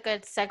that's a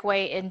good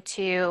segue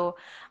into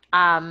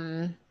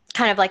kind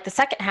of like the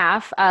second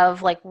half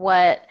of like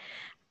what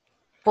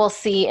we'll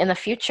see in the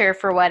future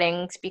for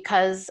weddings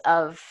because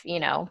of,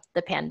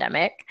 the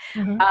pandemic.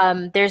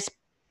 There's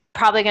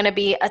probably going to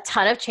be a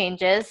ton of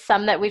changes,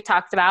 some that we've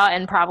talked about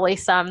and probably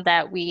some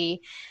that we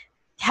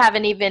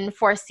haven't even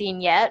foreseen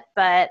yet.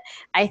 But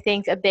I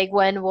think a big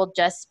one will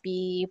just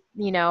be,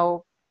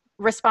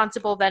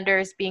 responsible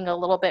vendors being a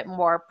little bit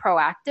more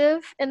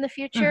proactive in the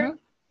future.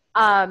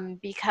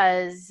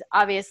 Because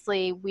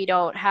obviously we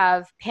don't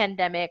have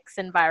pandemics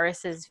and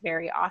viruses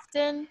very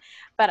often,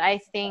 but I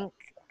think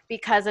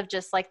because of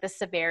just like the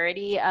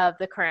severity of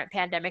the current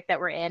pandemic that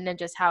we're in and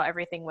just how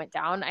everything went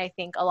down, I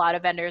think a lot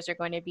of vendors are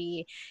going to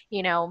be,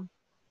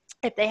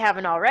 if they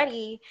haven't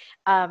already,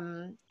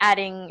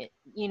 adding,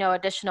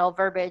 additional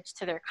verbiage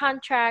to their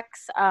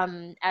contracts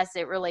as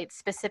it relates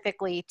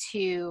specifically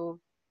to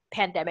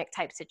pandemic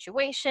type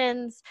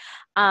situations.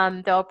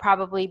 There'll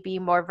probably be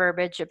more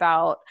verbiage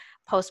about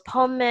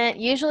postponement.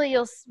 Usually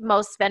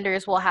most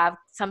vendors will have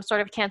some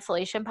sort of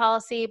cancellation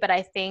policy, but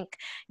I think,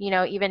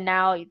 even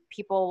now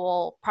people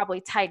will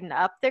probably tighten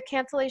up their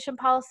cancellation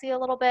policy a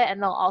little bit,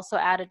 and they'll also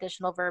add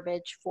additional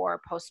verbiage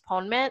for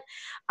postponement,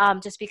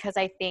 just because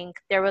I think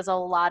there was a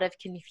lot of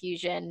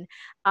confusion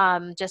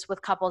just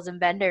with couples and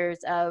vendors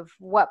of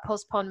what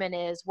postponement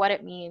is, what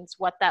it means,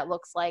 what that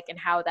looks like, and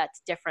how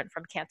that's different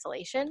from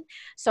cancellation.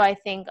 So I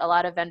think a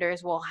lot of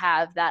vendors will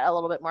have that a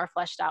little bit more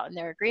fleshed out in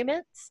their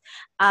agreements.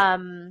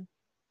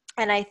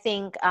 And I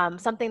think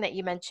something that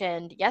you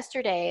mentioned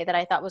yesterday that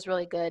I thought was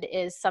really good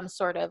is some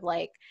sort of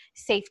like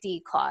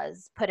safety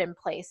clause put in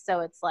place. So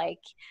it's like,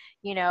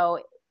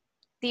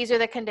 these are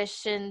the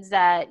conditions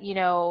that,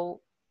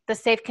 the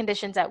safe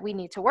conditions that we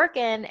need to work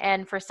in.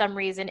 And for some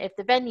reason, if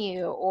the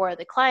venue or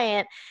the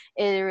client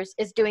is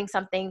doing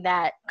something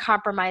that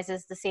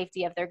compromises the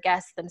safety of their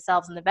guests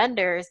themselves and the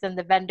vendors, then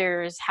the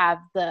vendors have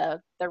the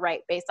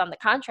right based on the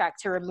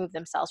contract to remove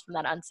themselves from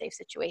that unsafe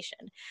situation.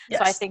 Yes.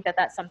 So I think that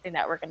that's something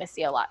that we're going to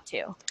see a lot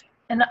too.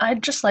 And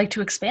I'd just like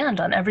to expand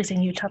on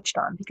everything you touched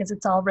on because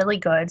it's all really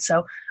good.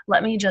 So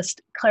let me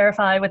just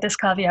clarify with this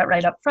caveat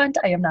right up front.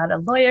 I am not a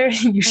lawyer.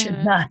 You should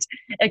Mm-hmm. not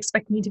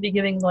expect me to be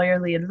giving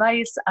lawyerly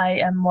advice. I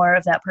am more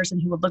of that person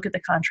who will look at the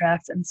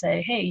contracts and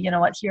say, hey, you know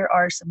what, here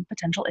are some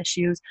potential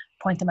issues,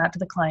 point them out to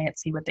the client,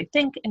 see what they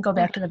think, and go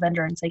back to the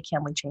vendor and say,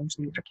 can we change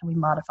these or can we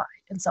modify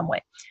in some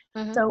way?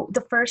 Mm-hmm. So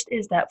the first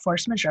is that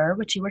force majeure,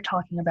 which you were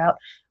talking about.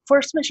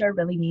 Force majeure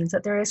really means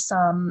that there is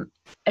some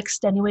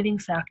extenuating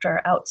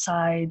factor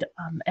outside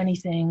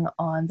anything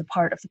on the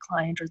part of the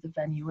client or the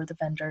venue or the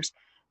vendors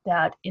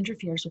that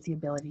interferes with the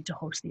ability to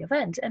host the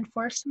event. And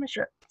force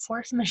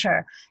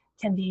majeure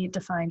can be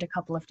defined a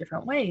couple of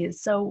different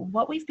ways. So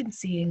what we've been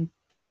seeing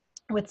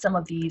with some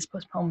of these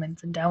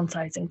postponements and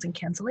downsizings and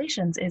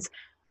cancellations is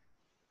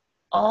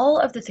all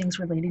of the things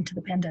relating to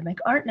the pandemic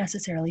aren't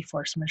necessarily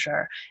force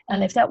majeure.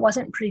 And if that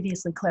wasn't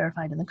previously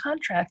clarified in the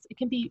contract, it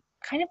can be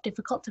kind of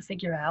difficult to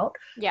figure out.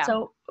 Yeah.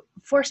 So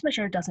force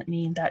majeure doesn't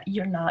mean that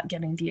you're not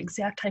getting the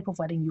exact type of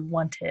wedding you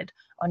wanted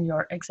on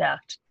your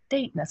exact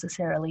date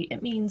necessarily.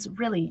 It means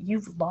really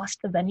you've lost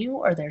the venue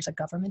or there's a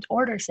government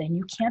order saying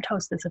you can't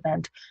host this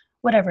event,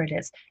 whatever it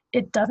is.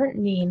 It doesn't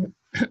mean,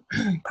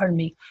 pardon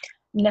me,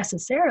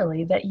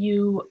 necessarily that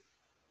you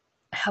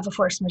have a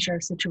force majeure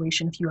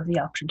situation if you have the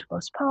option to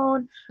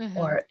postpone,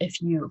 or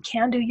if you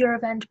can do your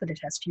event but it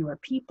has fewer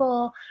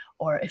people,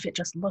 or if it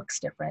just looks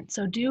different.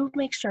 So do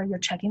make sure you're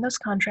checking those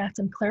contracts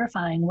and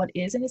clarifying what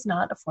is and is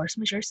not a force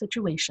majeure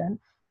situation.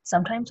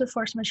 Sometimes with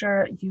force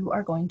majeure, you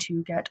are going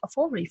to get a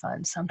full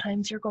refund.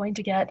 Sometimes you're going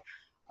to get,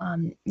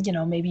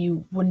 maybe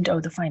you wouldn't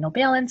owe the final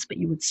balance, but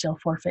you would still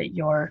forfeit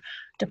your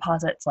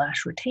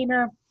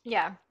deposit/retainer.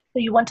 Yeah. So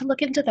you want to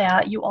look into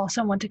that. You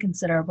also want to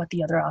consider what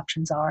the other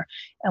options are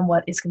and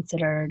what is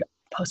considered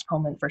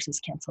postponement versus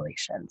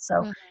cancellation.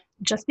 So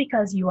just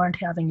because you aren't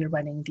having your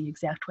wedding the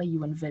exact way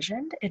you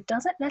envisioned, it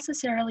doesn't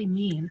necessarily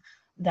mean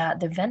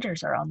that the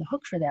vendors are on the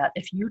hook for that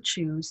if you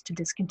choose to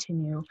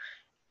discontinue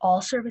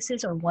all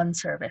services or one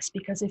service.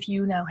 Because if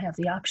you now have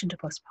the option to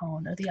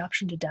postpone or the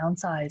option to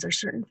downsize or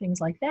certain things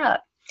like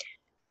that,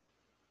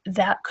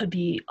 that could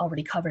be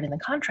already covered in the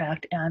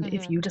contract. And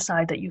if you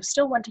decide that you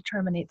still want to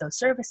terminate those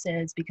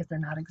services because they're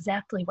not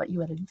exactly what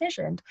you had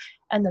envisioned,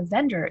 and the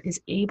vendor is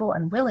able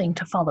and willing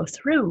to follow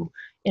through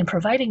in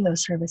providing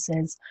those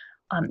services,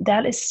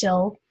 that is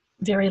still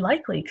very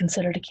likely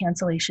considered a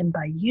cancellation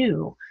by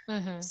you.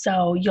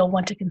 So you'll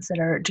want to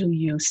consider, do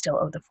you still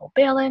owe the full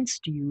balance?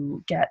 Do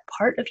you get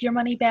part of your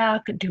money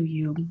back? Do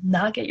you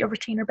not get your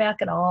retainer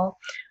back at all?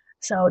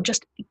 So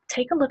just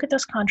take a look at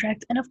those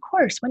contracts. And of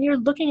course, when you're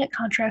looking at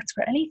contracts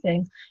for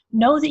anything,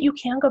 know that you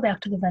can go back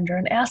to the vendor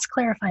and ask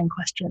clarifying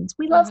questions.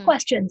 We love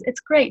questions. It's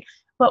great.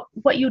 But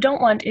what you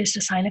don't want is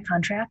to sign a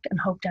contract and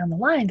hope down the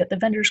line that the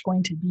vendor's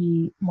going to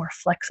be more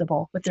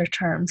flexible with their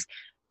terms.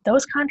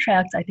 Those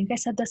contracts, I think I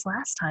said this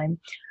last time,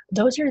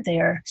 those are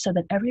there so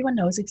that everyone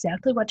knows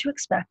exactly what to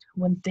expect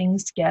when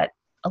things get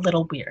a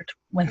little weird,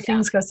 when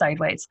things go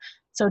sideways.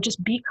 So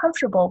just be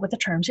comfortable with the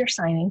terms you're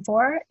signing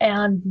for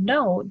and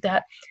know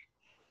that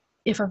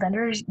if a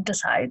vendor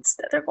decides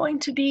that they're going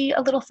to be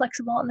a little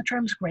flexible on the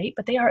terms, great,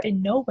 but they are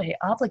in no way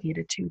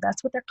obligated to.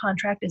 That's what their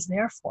contract is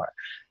there for.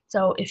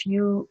 So if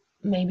you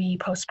maybe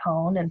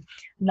postpone and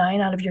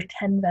 9 out of your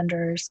 10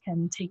 vendors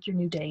can take your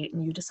new date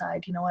and you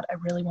decide, you know what, I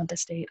really want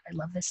this date, I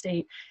love this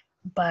date,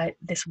 but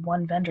this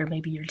one vendor,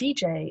 maybe your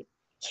DJ,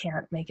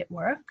 can't make it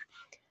work,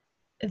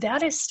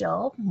 that is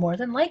still more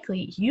than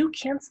likely you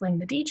canceling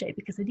the DJ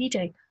because the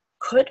DJ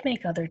could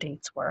make other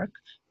dates work,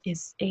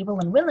 is able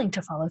and willing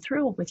to follow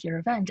through with your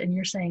event, and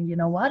you're saying, you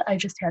know what, I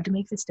just had to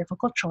make this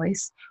difficult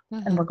choice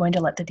and we're going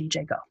to let the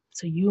DJ go.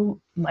 So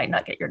you might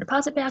not get your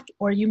deposit back,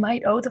 or you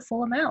might owe the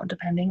full amount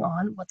depending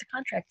on what the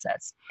contract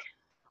says.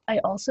 I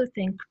also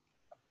think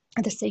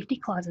the safety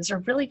clauses are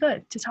really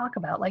good to talk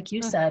about. Like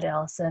you said,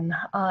 Allison,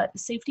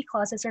 safety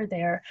clauses are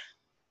there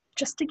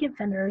just to give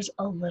vendors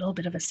a little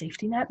bit of a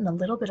safety net and a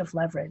little bit of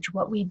leverage.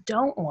 What we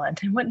don't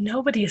want, and what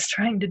nobody is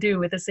trying to do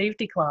with a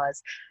safety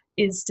clause,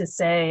 is to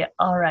say,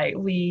 all right,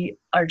 we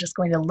are just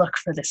going to look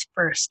for this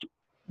first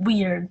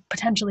weird,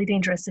 potentially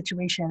dangerous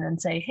situation and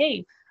say,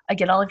 hey, I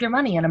get all of your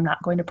money and I'm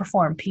not going to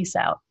perform, peace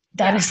out.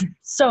 That is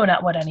so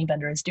not what any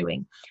vendor is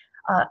doing.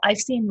 I've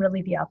seen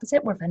really the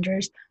opposite, where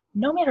vendors,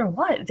 no matter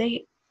what,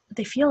 they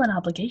feel an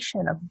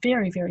obligation, a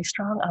very, very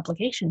strong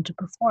obligation to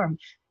perform,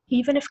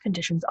 even if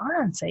conditions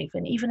are unsafe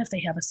and even if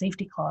they have a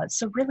safety clause.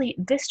 So really,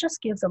 this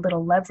just gives a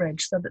little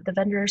leverage so that the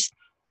vendors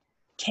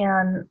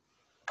can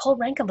pull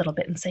rank a little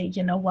bit and say,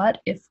 you know what,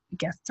 if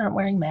guests aren't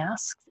wearing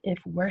masks, if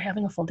we're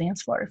having a full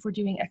dance floor, if we're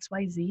doing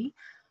XYZ,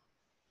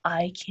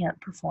 I can't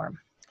perform.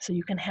 So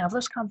you can have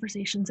those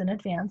conversations in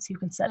advance, you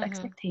can set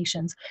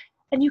expectations,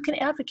 and you can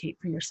advocate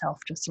for yourself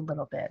just a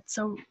little bit.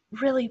 So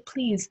really,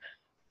 please,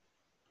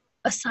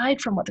 aside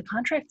from what the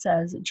contract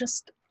says,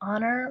 just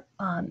honor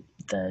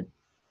the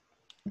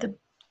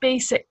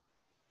basic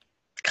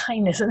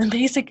kindness and the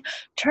basic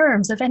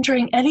terms of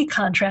entering any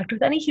contract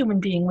with any human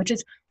being, which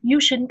is you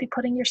shouldn't be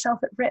putting yourself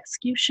at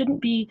risk. You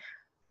shouldn't be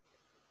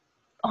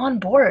on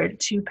board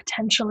to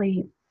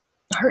potentially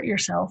hurt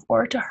yourself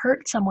or to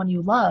hurt someone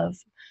you love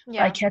by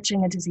Yeah.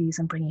 catching a disease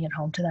and bringing it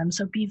home to them.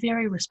 So be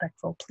very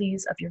respectful,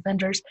 please, of your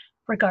vendors,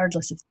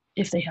 regardless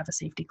if they have a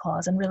safety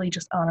clause, and really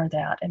just honor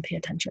that and pay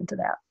attention to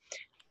that.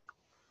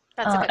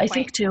 That's a good I point.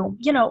 think too,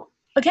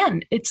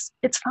 again, it's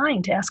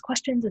fine to ask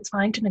questions. It's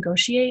fine to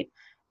negotiate.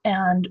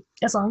 And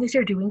as long as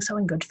you're doing so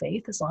in good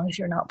faith, as long as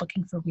you're not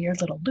looking for weird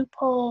little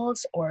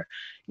loopholes or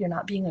you're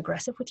not being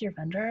aggressive with your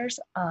vendors,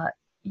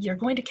 you're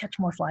going to catch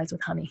more flies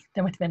with honey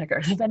than with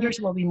vinegar. The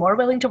vendors will be more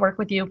willing to work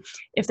with you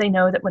if they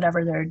know that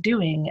whatever they're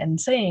doing and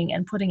saying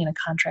and putting in a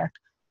contract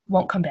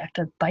won't come back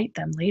to bite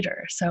them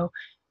later. So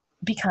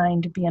be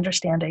kind, be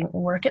understanding,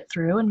 work it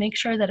through, and make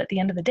sure that at the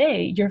end of the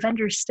day, your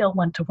vendors still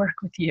want to work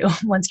with you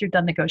once you're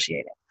done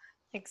negotiating.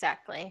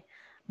 Exactly.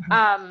 Mhm.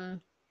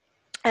 Um,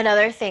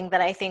 Another thing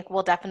that I think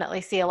we'll definitely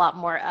see a lot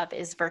more of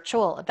is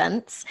virtual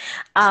events.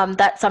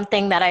 That's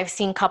something that I've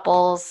seen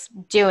couples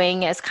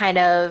doing as kind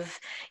of,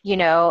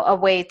 a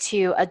way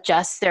to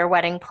adjust their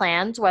wedding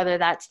plans, whether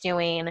that's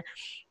doing,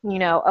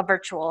 a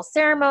virtual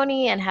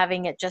ceremony and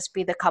having it just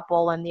be the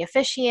couple and the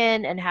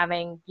officiant and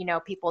having,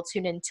 people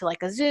tune into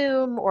like a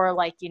Zoom or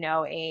like,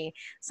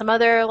 some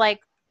other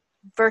like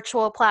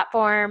virtual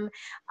platform.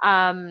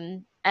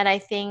 And I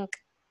think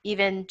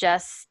even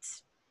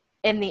just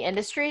in the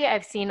industry,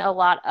 I've seen a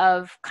lot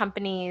of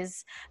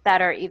companies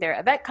that are either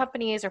event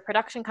companies or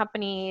production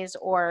companies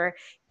or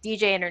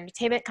DJ and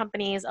entertainment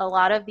companies. A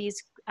lot of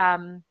these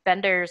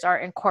vendors are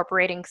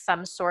incorporating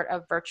some sort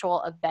of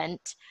virtual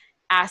event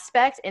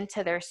aspect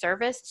into their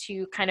service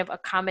to kind of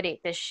accommodate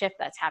this shift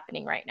that's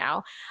happening right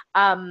now.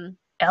 Um,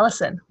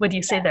 Allison, would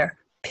you say yeah. they're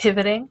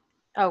pivoting?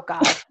 Oh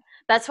God.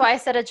 That's why I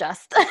said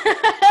adjust.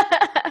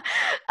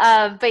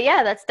 But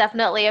yeah, that's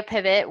definitely a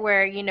pivot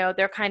where,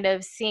 they're kind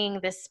of seeing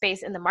this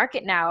space in the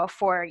market now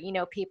for,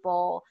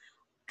 people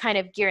kind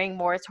of gearing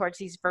more towards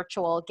these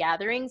virtual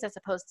gatherings as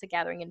opposed to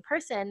gathering in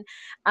person.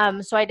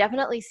 So I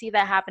definitely see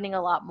that happening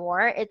a lot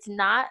more. It's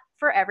not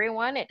for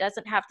everyone. It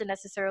doesn't have to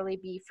necessarily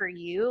be for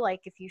you.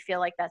 Like if you feel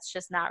like that's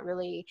just not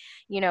really,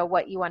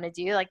 what you want to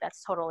do, like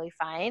that's totally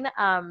fine.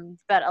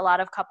 But a lot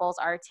of couples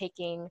are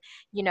taking,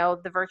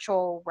 the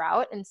virtual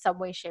route in some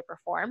way, shape, or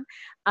form.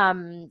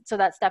 So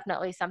that's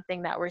definitely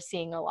something that we're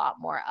seeing a lot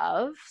more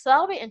of. So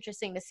that'll be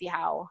interesting to see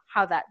how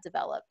that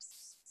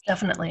develops.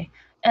 Definitely.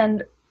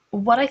 And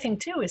what I think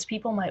too is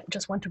people might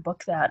just want to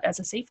book that as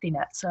a safety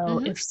net. So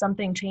Hmm. if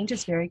something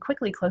changes very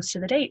quickly close to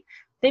the date,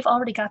 they've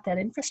already got that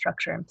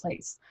infrastructure in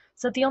place.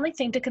 So the only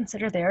thing to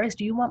consider there is,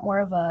 do you want more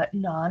of a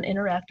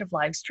non-interactive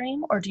live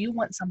stream, or do you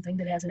want something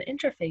that has an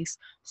interface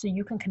so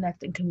you can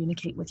connect and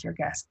communicate with your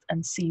guests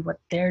and see what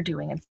they're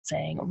doing and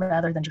saying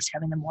rather than just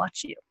having them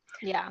watch you?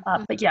 Yeah.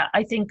 But yeah,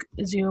 I think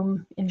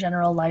Zoom in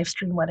general, live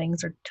stream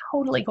weddings are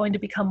totally going to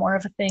become more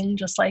of a thing,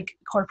 just like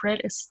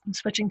corporate is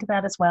switching to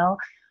that as well.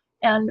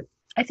 And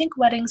I think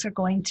weddings are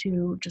going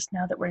to, just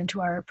now that we're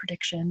into our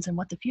predictions and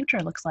what the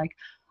future looks like,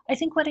 I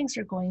think weddings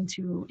are going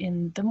to,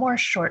 in the more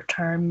short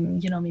term,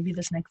 maybe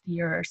this next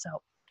year or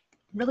so,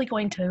 really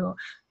going to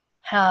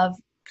have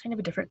kind of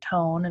a different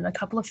tone and a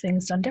couple of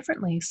things done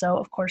differently. So,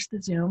 of course, the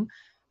Zoom,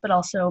 but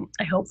also,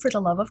 I hope for the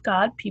love of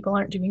God, people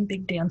aren't doing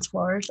big dance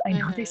floors. I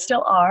know they Hmm.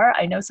 still are.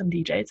 I know some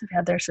DJs have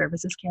had their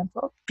services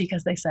canceled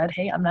because they said,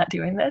 hey, I'm not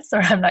doing this,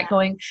 or I'm not Yeah.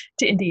 going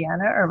to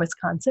Indiana or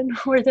Wisconsin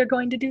where they're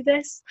going to do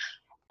this.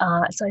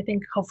 So I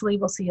think hopefully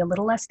we'll see a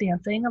little less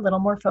dancing, a little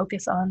more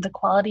focus on the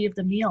quality of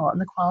the meal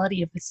and the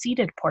quality of the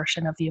seated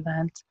portion of the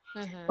event.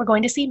 We're Hmm.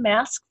 going to see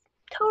masks,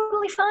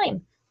 totally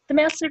fine. The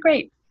masks are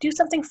great. Do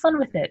something fun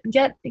with it.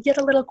 Get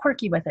a little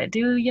quirky with it.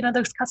 Do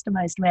those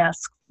customized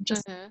masks.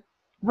 Just Hmm.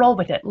 roll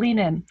with it. Lean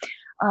in.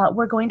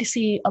 We're going to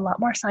see a lot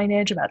more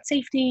signage about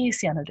safety,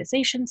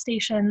 sanitization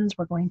stations.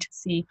 We're going to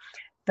see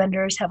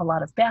vendors have a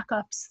lot of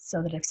backups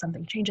so that if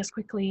something changes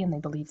quickly and they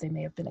believe they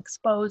may have been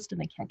exposed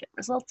and they can't get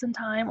results in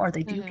time, or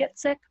they do Hmm. get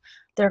sick,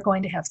 they're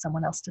going to have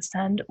someone else to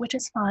send, which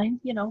is fine.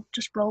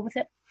 Just roll with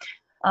it.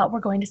 We're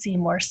going to see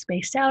more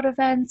spaced out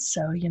events.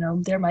 So,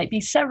 there might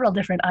be several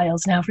different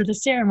aisles now for the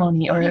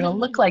ceremony, or it'll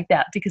look like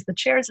that because the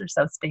chairs are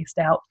so spaced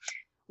out.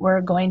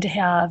 We're going to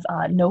have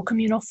no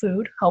communal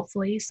food,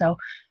 hopefully. So,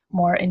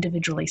 more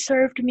individually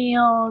served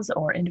meals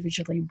or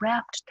individually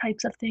wrapped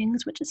types of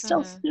things, which is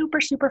still Hmm.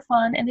 super, super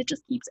fun. And it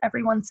just keeps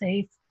everyone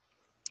safe.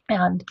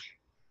 And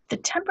the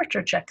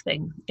temperature check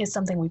thing is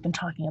something we've been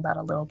talking about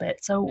a little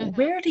bit. So, Hmm.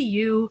 where do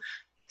you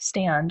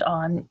stand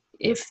on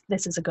if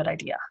this is a good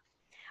idea?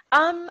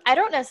 I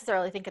don't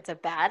necessarily think it's a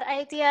bad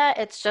idea.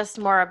 It's just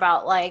more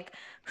about like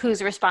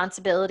whose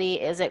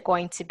responsibility is it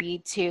going to be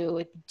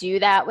to do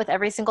that with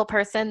every single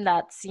person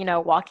that's,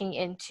 walking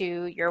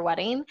into your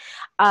wedding.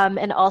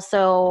 And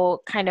also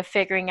kind of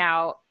figuring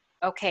out,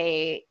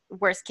 okay,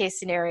 worst case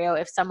scenario,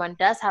 if someone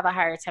does have a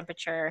higher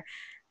temperature,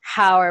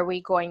 how are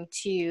we going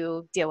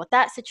to deal with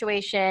that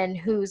situation?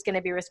 Who's going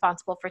to be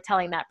responsible for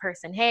telling that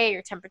person, hey,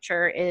 your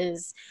temperature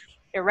is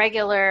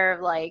irregular,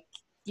 like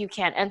you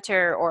can't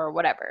enter or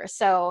whatever.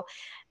 So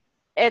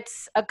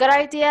it's a good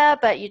idea,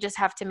 but you just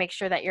have to make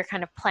sure that you're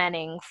kind of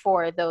planning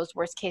for those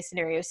worst case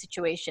scenario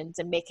situations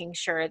and making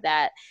sure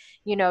that,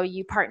 you know,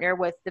 you partner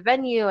with the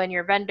venue and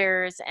your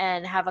vendors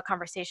and have a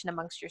conversation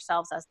amongst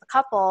yourselves as the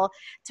couple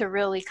to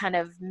really kind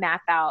of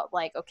map out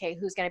like, okay,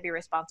 who's going to be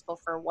responsible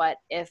for what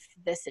if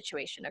this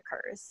situation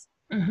occurs.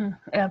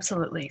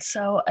 Absolutely.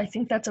 So I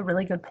think that's a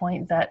really good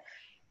point, that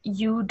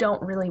you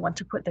don't really want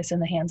to put this in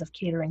the hands of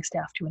catering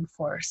staff to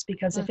enforce,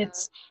 because if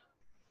it's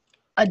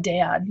a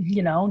dad,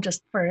 you know,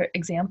 just for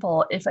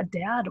example, if a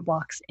dad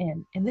walks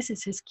in and this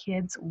is his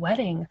kid's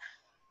wedding,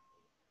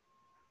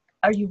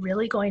 are you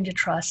really going to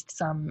trust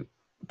some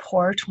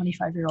poor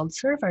 25-year-old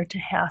server to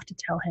have to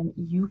tell him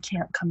you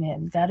can't come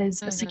in? That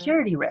is a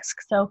security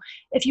risk. So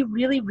if you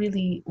really,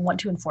 really want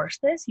to enforce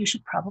this, you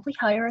should probably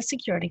hire a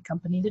security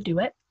company to do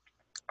it.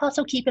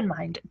 Also, keep in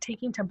mind,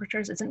 taking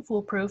temperatures isn't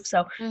foolproof,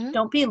 so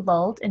don't be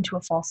lulled into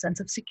a false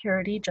sense of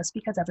security just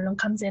because everyone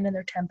comes in and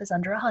their temp is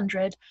under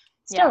 100.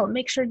 Still,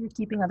 make sure you're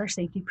keeping other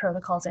safety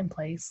protocols in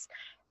place.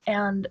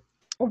 And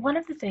one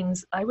of the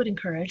things I would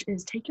encourage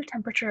is take your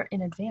temperature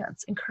in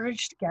advance.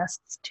 Encourage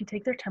guests to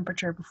take their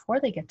temperature before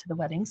they get to the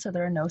wedding so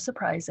there are no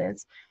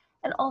surprises.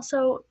 And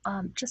also,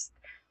 just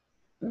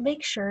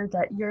make sure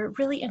that you're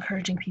really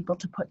encouraging people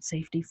to put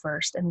safety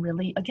first and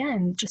really,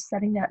 again, just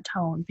setting that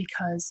tone,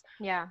 because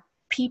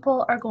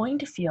people are going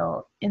to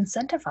feel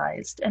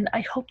incentivized. And I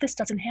hope this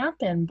doesn't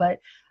happen, but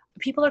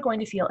people are going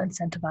to feel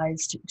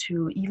incentivized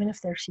to, even if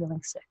they're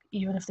feeling sick,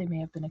 even if they may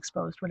have been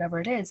exposed,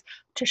 whatever it is,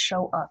 to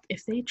show up.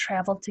 If they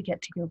traveled to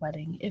get to your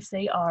wedding, if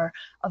they are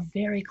a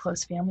very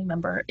close family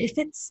member, if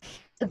it's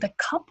the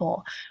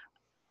couple,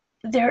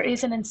 there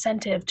is an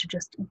incentive to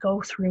just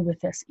go through with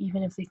this,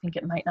 even if they think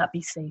it might not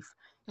be safe.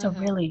 So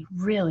really,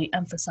 really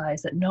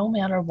emphasize that no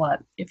matter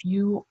what, if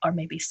you are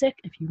maybe sick,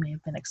 if you may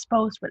have been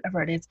exposed,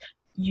 whatever it is,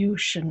 you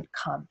shouldn't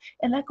come.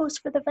 And that goes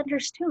for the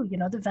vendors too. You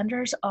know, the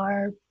vendors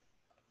are,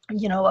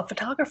 you know, a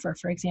photographer,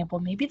 for example,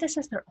 maybe this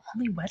is their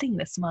only wedding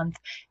this month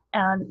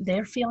and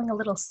they're feeling a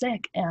little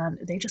sick and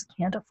they just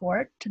can't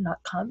afford to not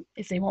come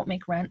if they won't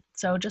make rent.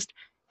 So just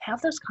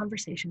have those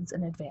conversations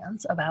in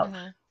advance about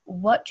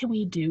what can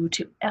we do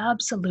to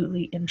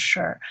absolutely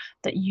ensure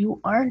that you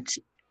aren't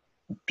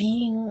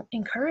being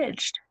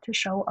encouraged to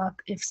show up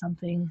if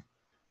something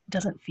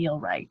doesn't feel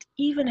right,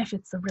 even if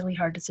it's a really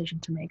hard decision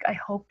to make. I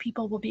hope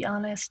people will be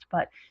honest,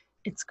 but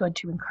it's good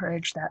to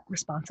encourage that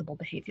responsible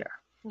behavior.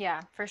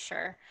 Yeah, for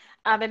sure.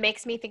 It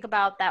makes me think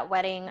about that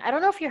wedding. I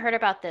don't know if you heard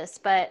about this,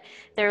 but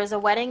there was a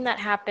wedding that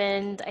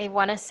happened. I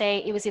want to say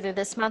it was either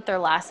this month or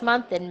last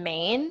month in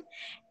Maine.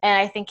 And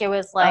I think it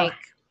was like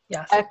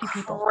a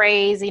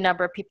crazy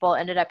number of people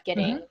ended up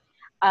getting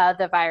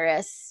the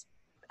virus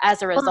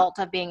as a result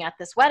of being at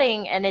this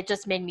wedding. And it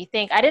just made me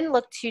think, I didn't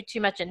look too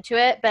much into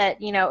it,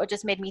 but, you know, it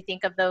just made me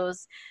think of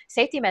those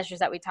safety measures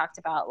that we talked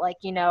about. Like,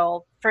 you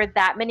know, for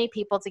that many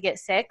people to get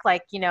sick,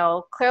 like, you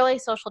know, clearly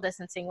social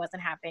distancing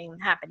wasn't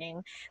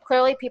happening.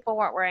 Clearly people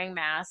weren't wearing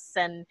masks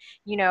and,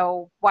 you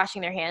know,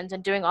 washing their hands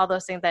and doing all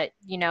those things that,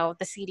 you know,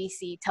 the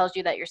CDC tells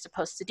you that you're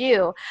supposed to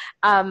do.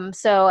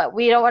 So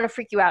we don't want to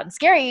freak you out and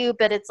scare you,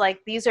 but it's like,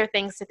 these are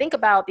things to think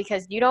about,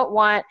 because you don't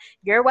want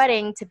your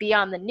wedding to be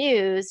on the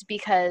news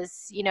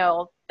because, you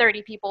know,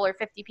 30 people or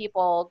 50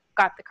 people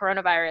got the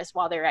coronavirus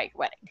while they're at your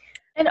wedding.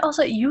 And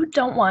also, you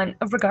don't want,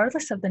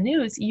 regardless of the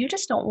news, you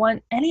just don't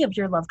want any of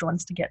your loved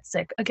ones to get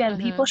sick. Again,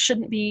 people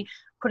shouldn't be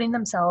putting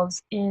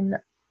themselves in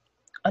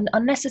an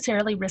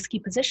unnecessarily risky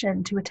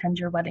position to attend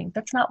your wedding.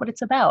 That's not what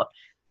it's about.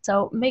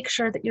 So make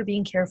sure that you're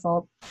being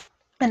careful.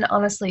 And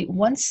honestly,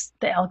 once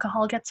the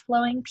alcohol gets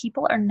flowing,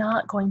 people are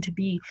not going to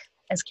be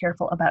as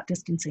careful about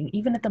distancing,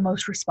 even at the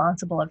most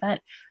responsible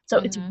event. So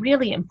it's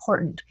really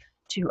important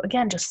to,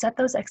 again, just set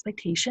those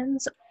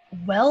expectations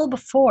well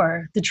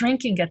before the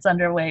drinking gets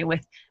underway,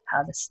 with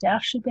how the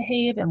staff should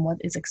behave and what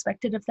is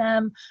expected of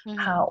them,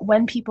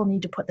 when people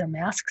need to put their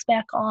masks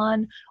back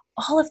on,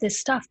 all of this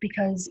stuff,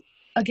 because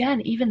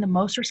again, even the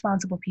most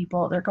responsible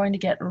people, they're going to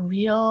get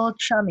real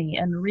chummy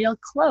and real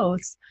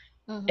close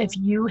if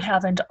you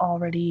haven't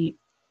already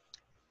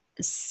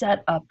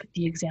set up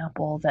the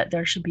example that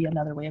there should be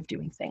another way of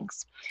doing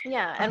things.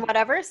 Yeah, and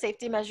whatever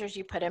safety measures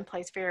you put in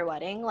place for your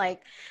wedding,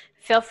 like,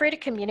 feel free to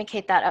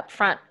communicate that up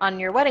front on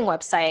your wedding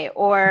website,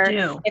 or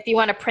if you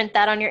want to print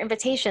that on your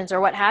invitations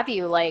or what have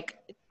you, like,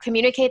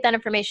 communicate that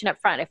information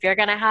up front. If you're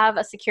going to have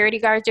a security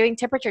guard doing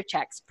temperature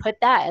checks, put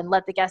that and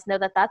let the guests know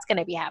that that's going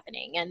to be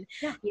happening. And,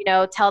 you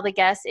know, tell the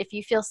guests, if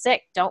you feel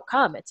sick, don't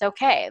come. It's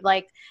okay.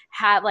 Like,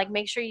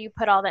 make sure you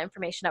put all the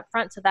information up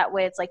front. So that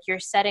way it's like you're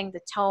setting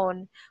the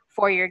tone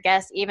for your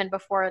guests even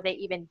before they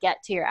even get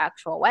to your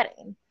actual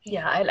wedding.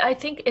 Yeah, and I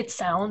think it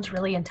sounds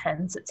really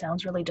intense. It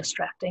sounds really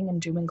distracting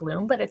and doom and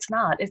gloom, but it's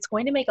not. It's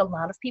going to make a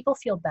lot of people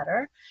feel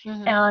better.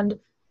 And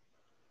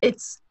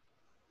it's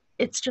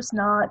just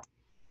not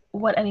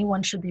what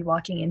anyone should be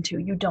walking into.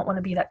 You don't want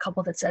to be that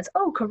couple that says,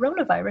 oh,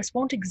 coronavirus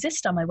won't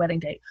exist on my wedding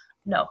day.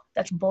 No,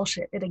 that's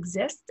bullshit. It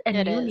exists,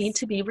 and you need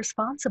to be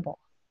responsible.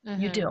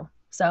 You do.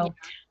 So,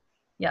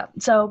 yeah.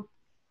 So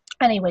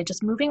Anyway,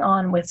 just moving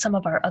on with some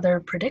of our other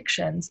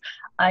predictions,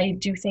 I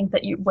do think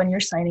that when you're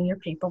signing your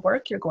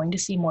paperwork, you're going to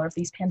see more of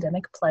these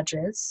pandemic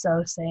pledges.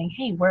 So saying,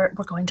 hey, we're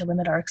going to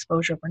limit our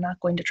exposure. We're not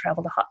going to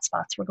travel to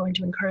hotspots. We're going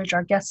to encourage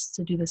our guests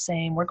to do the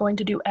same. We're going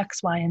to do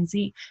X, Y, and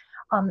Z.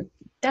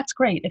 That's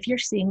great. If you're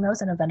seeing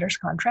those in a vendor's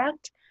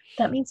contract,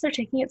 that means they're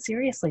taking it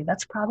seriously.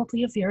 That's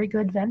probably a very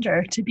good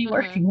vendor to be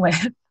working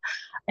with.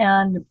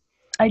 And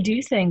I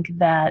do think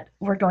that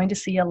we're going to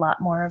see a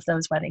lot more of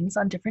those weddings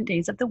on different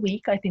days of the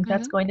week. I think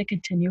that's going to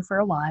continue for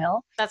a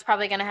while. That's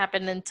probably going to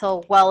happen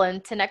until well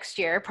into next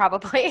year,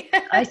 probably.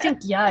 I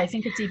think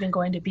it's even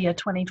going to be a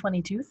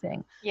 2022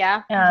 thing.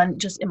 Yeah. And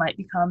just, it might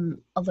become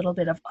a little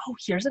bit of, oh,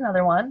 here's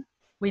another one.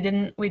 We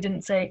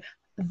didn't say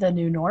the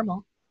new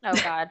normal. Oh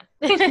God.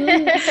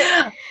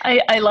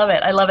 I love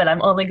it. I love it.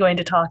 I'm only going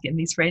to talk in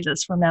these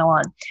phrases from now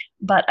on.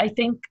 But I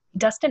think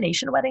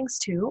destination weddings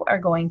too are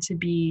going to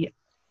be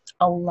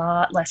a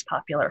lot less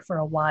popular for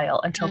a while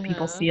until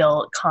people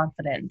feel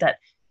confident that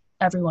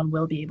everyone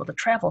will be able to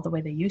travel the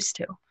way they used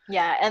to.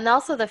 Yeah. And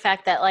also the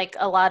fact that like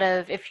a lot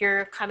of, if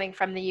you're coming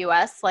from the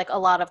US, like a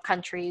lot of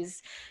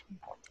countries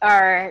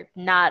are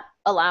not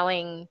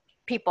allowing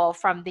people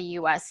from the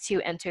US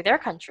to enter their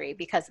country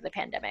because of the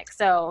pandemic.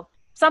 So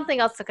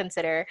something else to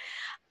consider.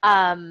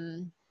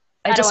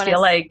 I feel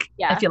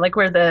like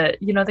we're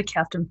the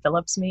Captain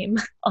Phillips meme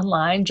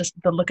online, just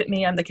the look at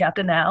me, I'm the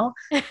captain now.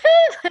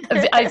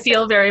 I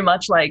feel very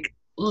much like,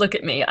 look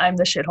at me, I'm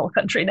the shithole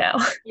country now.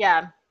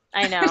 Yeah,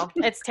 I know.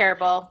 It's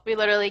terrible. We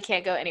literally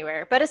can't go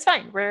anywhere, but it's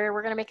fine. We're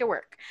going to make it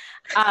work.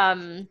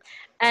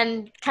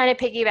 And kind of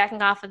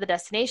piggybacking off of the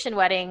destination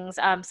weddings,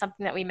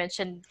 something that we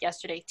mentioned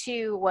yesterday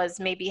too was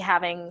maybe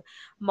having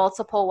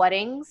multiple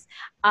weddings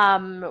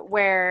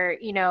where,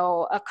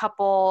 a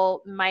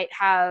couple might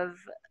have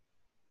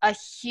a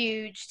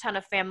huge ton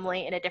of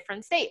family in a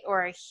different state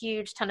or a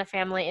huge ton of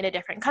family in a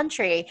different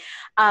country.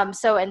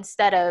 So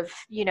instead of,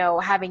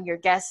 having your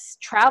guests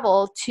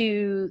travel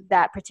to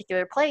that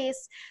particular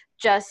place,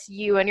 just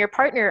you and your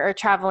partner are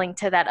traveling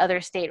to that other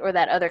state or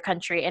that other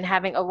country and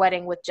having a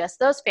wedding with just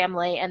those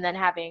family and then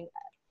having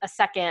a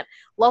second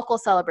local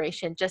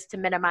celebration just to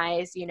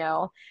minimize,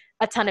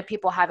 a ton of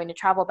people having to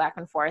travel back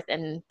and forth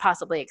and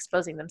possibly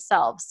exposing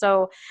themselves.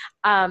 So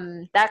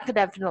that could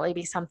definitely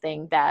be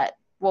something that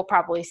we'll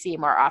probably see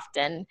more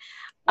often.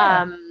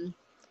 Yeah.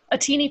 A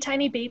teeny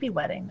tiny baby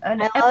wedding,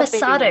 an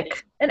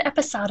episodic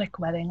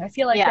wedding. I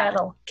feel like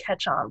that'll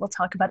catch on. We'll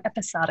talk about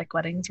episodic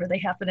weddings where they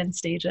happen in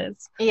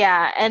stages.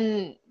 Yeah.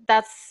 And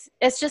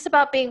it's just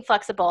about being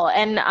flexible.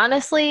 And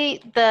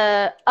honestly,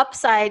 the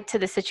upside to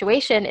the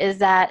situation is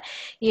that,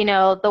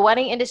 the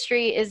wedding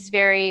industry is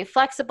very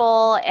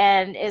flexible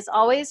and is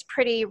always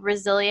pretty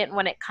resilient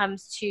when it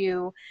comes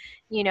to,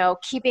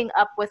 keeping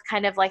up with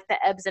kind of like the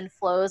ebbs and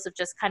flows of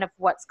just kind of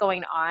what's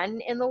going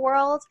on in the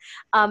world.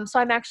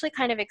 So I'm actually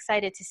kind of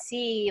excited to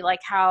see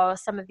like how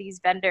some of these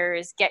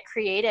vendors get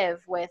creative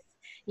with,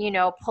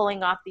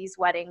 pulling off these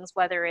weddings,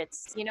 whether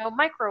it's,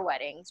 micro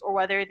weddings or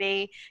whether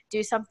they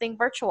do something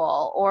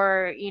virtual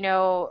or,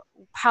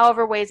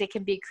 however ways they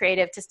can be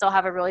creative to still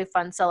have a really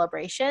fun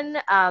celebration.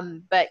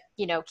 But,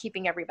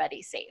 keeping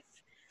everybody safe.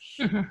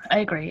 I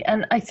agree.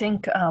 And I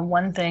think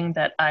one thing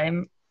that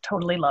I'm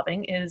totally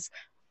loving is,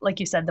 like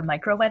you said, the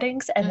micro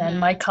weddings. And then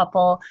my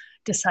couple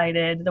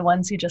decided, the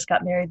ones who just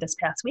got married this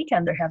past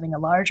weekend, they're having a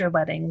larger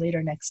wedding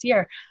later next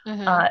year.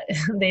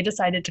 They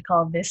decided to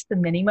call this the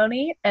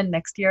mini-moni, and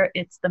next year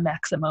it's the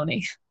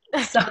maximoni.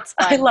 So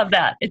I love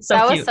that. It's so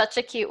cute. That was such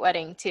a cute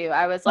wedding too.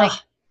 I was like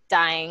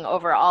dying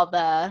over all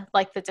the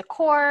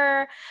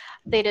decor.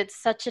 They did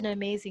such an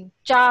amazing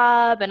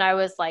job. And I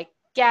was like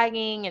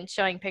gagging and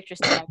showing pictures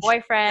to my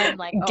boyfriend,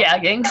 like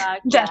gagging.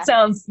 That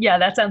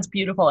sounds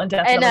beautiful and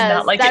definitely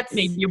not like it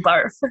made you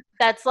barf.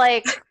 That's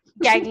like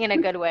gagging in a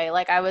good way.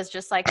 Like I was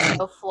just like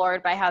so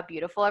floored by how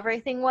beautiful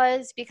everything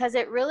was, because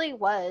it really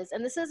was.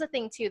 And this is the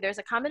thing too, there's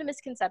a common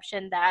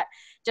misconception that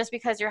just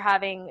because you're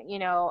having,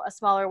 a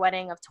smaller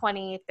wedding of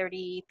 20,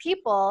 30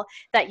 people,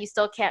 that you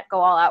still can't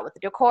go all out with the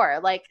decor.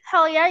 Like,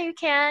 hell yeah, you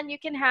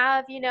can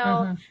have,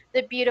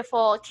 the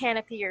beautiful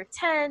canopy or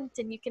tent,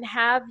 and you can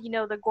have,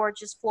 the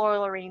gorgeous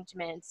floral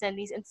arrangements and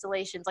these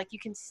installations. Like you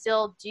can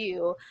still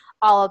do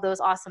all of those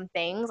awesome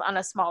things on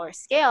a smaller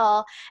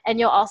scale. And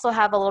you'll also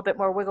have a little bit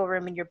more wiggle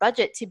room in your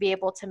budget to be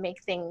able to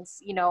make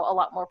things, a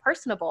lot more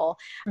personable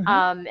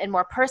and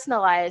more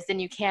personalized than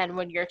you can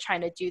when you're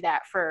trying to do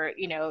that for,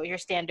 your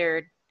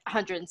standard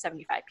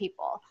 175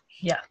 people.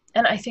 Yeah.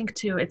 And I think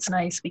too, it's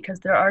nice because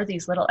there are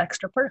these little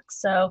extra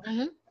perks. So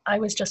I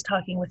was just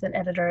talking with an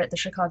editor at the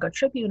Chicago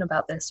Tribune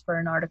about this for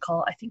an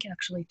article, I think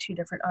actually 2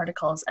 different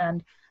articles.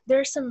 And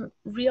there's some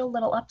real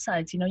little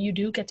upsides. You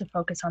do get to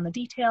focus on the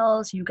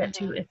details. You get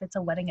to, if it's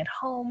a wedding at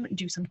home,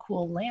 do some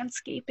cool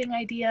landscaping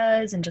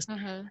ideas. And just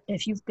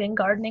if you've been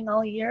gardening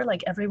all year,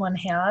 like everyone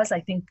has, I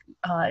think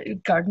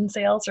garden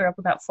sales are up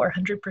about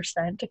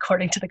 400%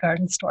 according to the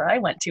garden store I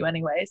went to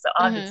anyway. So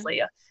obviously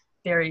a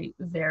very,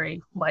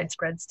 very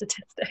widespread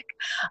statistic.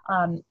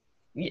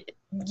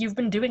 you've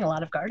been doing a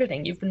lot of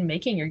gardening. You've been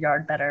making your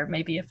yard better.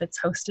 Maybe if it's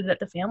hosted at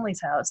the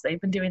family's house, they've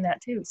been doing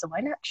that too. So why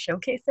not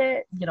showcase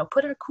it?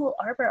 Put a cool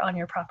arbor on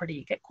your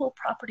property, get cool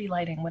property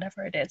lighting,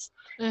 whatever it is.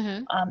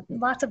 Mm-hmm.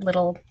 Lots of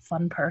little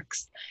fun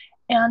perks.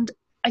 And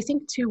I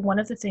think too, one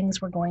of the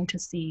things we're going to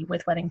see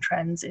with wedding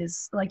trends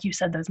is, like you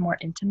said, those more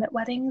intimate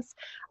weddings.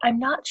 I'm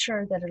not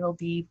sure that it'll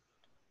be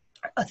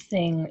a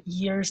thing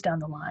years down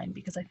the line,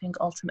 because I think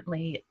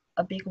ultimately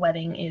a big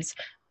wedding is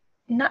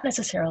not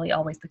necessarily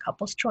always the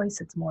couple's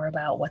choice. It's more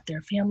about what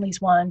their families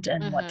want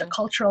and what the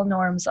cultural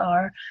norms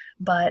are.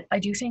 But I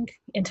do think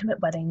intimate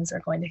weddings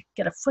are going to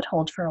get a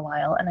foothold for a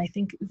while, and I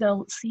think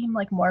they'll seem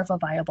like more of a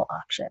viable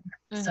option.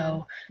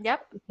 So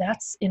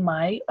that's, in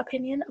my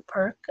opinion, a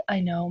perk.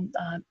 I know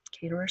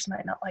caterers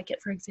might not like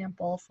it, for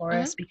example,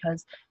 florists,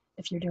 because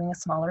if you're doing a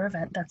smaller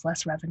event, that's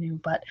less revenue.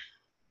 But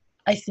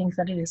I think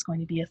that it is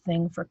going to be a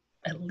thing for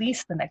at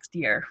least the next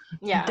year.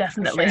 Yeah,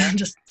 definitely. Sure.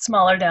 Just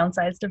smaller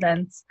downsized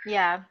events.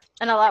 Yeah,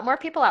 and a lot more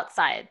people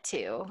outside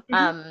too.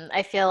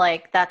 I feel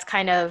like that's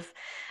kind of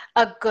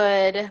a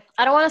good,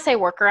 I don't want to say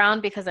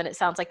workaround, because then it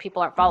sounds like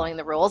people aren't following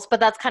the rules, but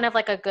that's kind of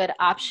like a good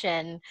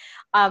option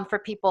for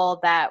people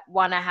that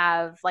want to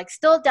have like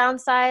still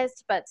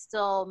downsized, but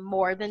still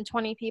more than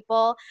 20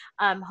 people,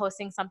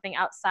 hosting something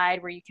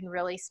outside where you can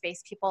really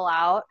space people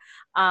out,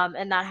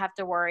 and not have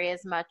to worry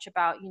as much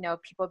about,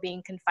 people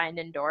being confined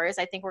indoors.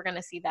 I think we're going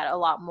to see that a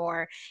lot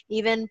more,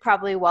 even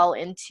probably well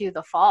into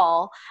the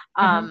fall,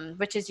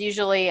 which is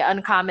usually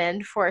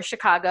uncommon for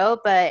Chicago,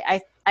 but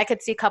I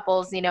could see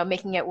couples,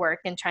 making it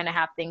work and trying to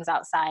have things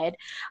outside,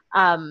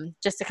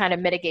 just to kind of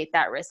mitigate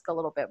that risk a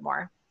little bit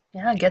more.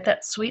 Yeah, get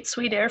that sweet,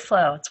 sweet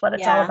airflow. It's what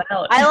it's all Yeah.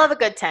 about. I love a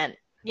good tent.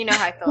 You know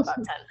how I feel about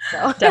tents.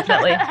 So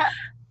Definitely.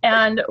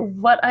 And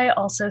what I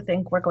also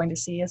think we're going to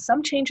see is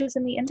some changes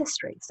in the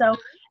industry. So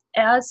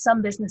as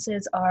some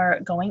businesses are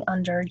going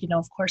under,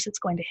 of course it's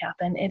going to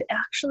happen. It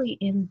actually,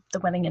 in the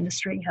wedding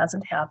industry,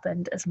 hasn't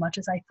happened as much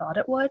as I thought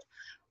it would,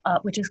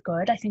 which is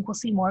good. I think we'll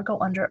see more go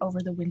under over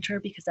the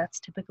winter, because that's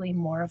typically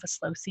more of a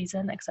slow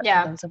season, except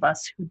for those of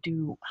us who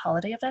do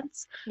holiday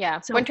events. Yeah,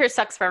 so winter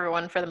sucks for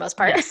everyone for the most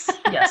part.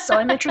 Yes. So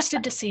I'm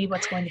interested to see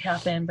what's going to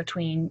happen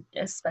between,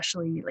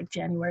 especially like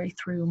January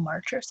through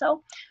March or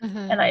so.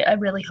 And I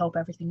really hope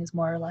everything is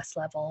more or less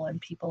level and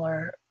people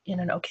are in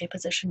an okay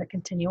position to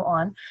continue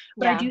on.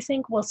 But I do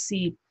think we'll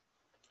see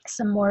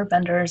some more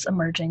vendors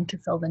emerging to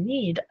fill the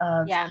need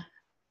of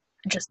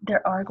just,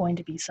 there are going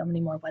to be so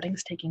many more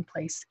weddings taking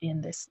place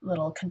in this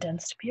little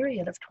condensed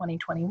period of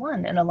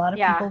 2021. And a lot of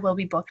people will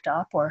be booked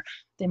up, or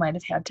they might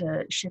have had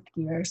to shift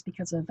gears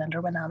because a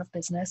vendor went out of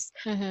business.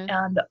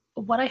 And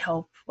what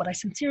I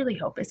sincerely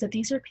hope is that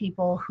these are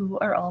people who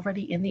are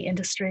already in the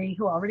industry,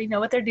 who already know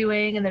what they're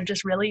doing, and they're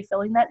just really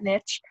filling that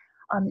niche.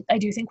 I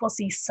do think we'll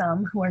see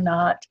some who are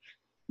not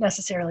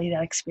necessarily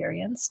that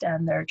experienced,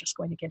 and they're just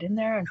going to get in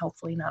there and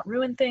hopefully not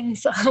ruin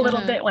things a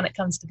little bit when it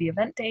comes to the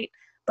event date.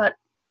 But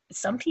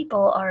some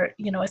people are,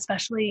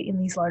 especially in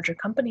these larger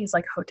companies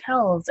like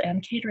hotels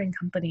and catering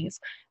companies,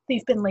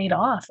 they've been laid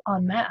off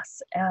en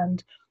masse,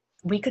 and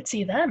we could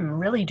see them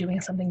really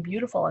doing something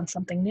beautiful and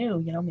something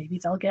new. Maybe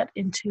they'll get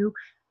into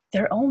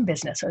their own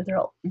business, or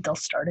they'll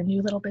start a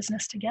new little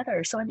business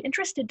together. So I'm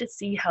interested to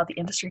see how the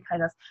industry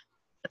kind of,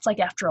 it's like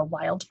after a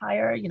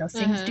wildfire,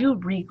 things do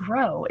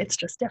regrow. It's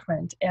just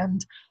different.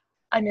 And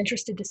I'm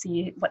interested to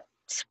see what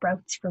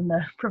sprouts from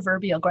the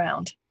proverbial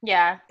ground.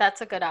 Yeah, that's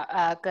a good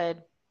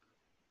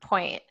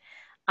point.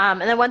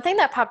 And then one thing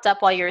that popped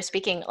up while you were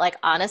speaking, like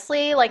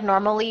honestly, like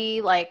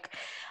normally, like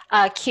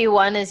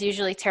Q1 is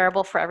usually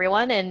terrible for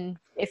everyone. And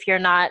if you're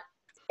not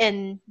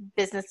in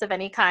business of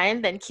any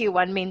kind, then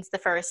Q1 means the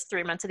first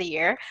 3 months of the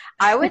year.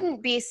 I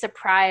wouldn't be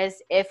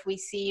surprised if we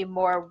see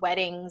more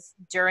weddings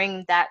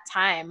during that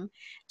time,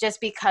 just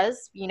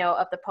because,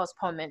 of the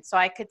postponement. So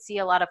I could see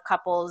a lot of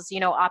couples,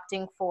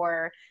 opting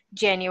for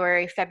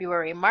January,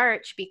 February,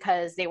 March,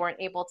 because they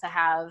weren't able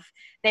to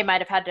they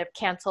might have had to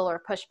cancel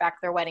or push back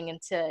their wedding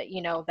into,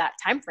 that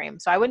time frame.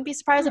 So I wouldn't be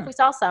surprised if we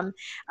saw some.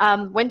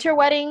 Winter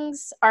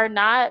weddings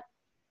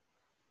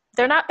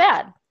they're not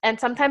bad. And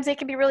sometimes they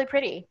can be really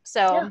pretty.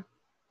 So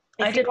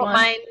if you don't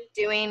mind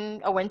doing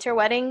a winter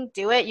wedding,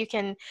 do it. You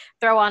can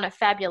throw on a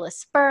fabulous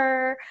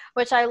spur,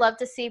 which I love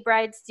to see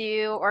brides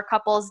do or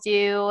couples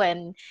do.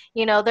 And,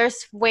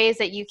 there's ways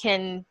that you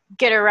can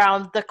get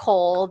around the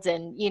cold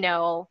and,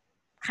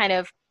 kind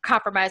of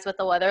compromise with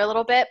the weather a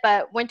little bit.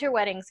 But winter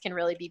weddings can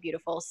really be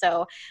beautiful.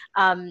 So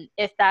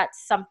if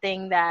that's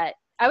something that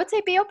I would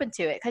say, be open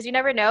to it, because you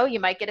never know. You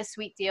might get a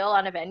sweet deal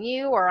on a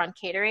venue or on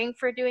catering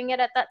for doing it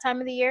at that time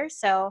of the year.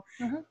 So,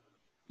 and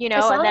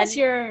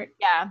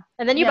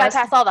then you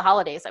bypass all the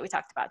holidays that we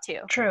talked about too.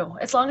 True.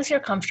 As long as you're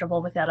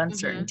comfortable with that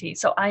uncertainty.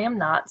 So I am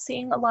not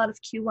seeing a lot of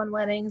Q1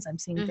 weddings. I'm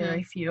seeing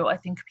very few. I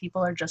think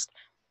people are just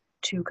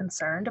too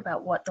concerned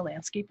about what the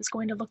landscape is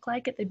going to look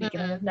like at the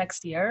beginning of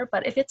next year.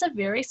 But if it's a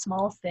very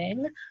small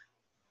thing,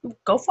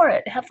 go for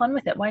it. Have fun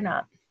with it. Why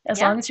not?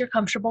 As long as you're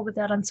comfortable with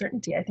that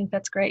uncertainty, I think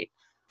that's great.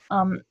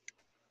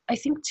 I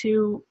think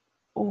too,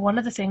 one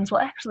of the things,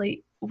 well,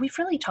 actually, we've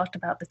really talked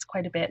about this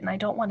quite a bit, and I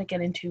don't want to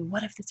get into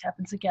what if this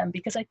happens again,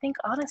 because I think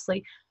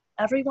honestly,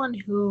 everyone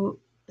who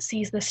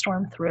sees this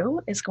storm through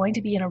is going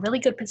to be in a really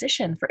good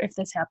position for if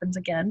this happens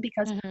again,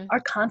 because Mm-hmm. our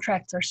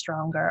contracts are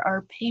stronger,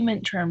 our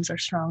payment terms are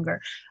stronger,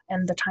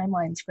 and the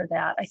timelines for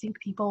that. I think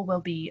people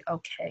will be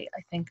okay.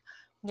 I think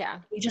Yeah.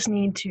 we just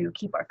need to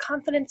keep our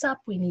confidence up.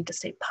 We need to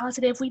stay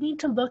positive. We need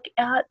to look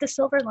at the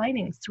silver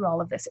linings through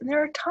all of this. And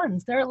there are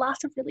tons. There are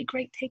lots of really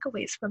great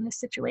takeaways from this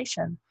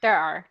situation. There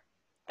are.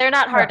 They're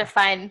not There hard to are.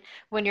 find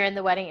when you're in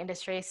the wedding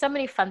industry. So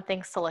many fun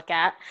things to look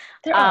at.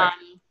 There Um, are.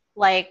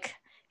 like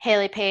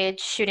Haley Page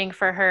shooting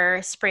for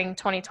her spring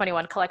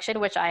 2021 collection,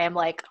 which I am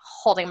like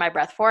holding my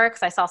breath for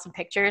because I saw some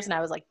pictures and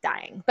I was like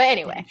dying. But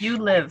anyway, You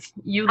live.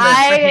 You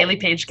live for I Haley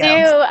Page do.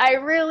 gowns. I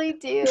really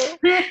do.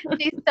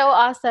 She's so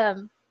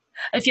awesome.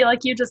 I feel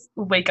like you just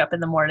wake up in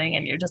the morning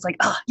and you're just like,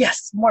 oh,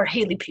 yes, more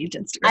Haley Page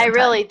I Instagram time.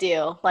 really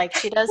do. Like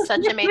she does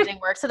such amazing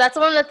work. So that's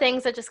one of the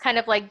things that just kind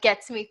of like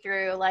gets me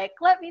through. Like,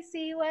 let me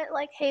see what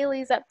like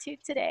Haley's up to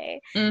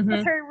today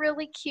with Mm-hmm. her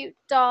really cute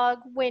dog,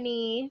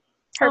 Winnie,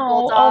 her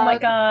Oh my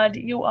bulldog. God,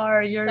 you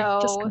are. You're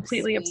just So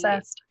completely sweet.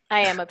 obsessed.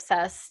 I am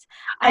obsessed.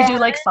 I I do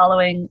like haven't,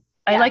 following.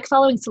 I yeah. like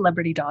following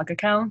celebrity dog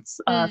accounts.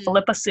 Mm.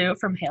 Philippa Sue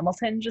from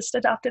Hamilton just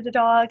adopted a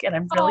dog, and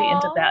I'm really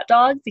into Aw. that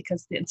dog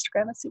because the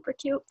Instagram is super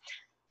cute.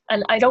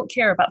 And I don't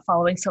care about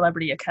following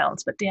celebrity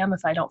accounts, but damn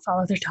if I don't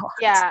follow their dogs.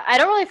 Yeah, I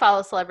don't really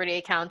follow celebrity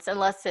accounts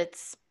unless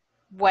it's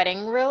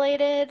wedding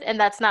related, and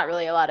that's not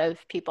really a lot of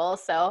people.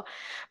 So,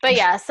 but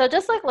yeah, so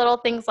just like little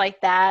things like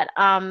that.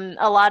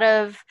 A lot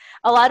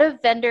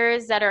of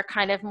vendors that are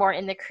kind of more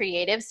in the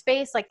creative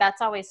space, like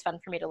that's always fun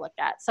for me to look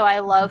at. So I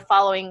love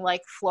following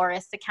like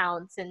florist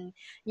accounts and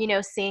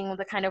seeing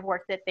the kind of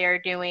work that they're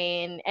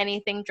doing,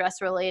 anything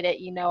dress related.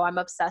 I'm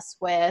obsessed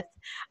with,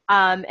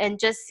 and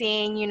just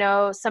seeing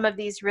some of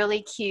these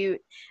really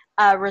cute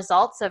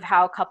results of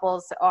how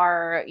couples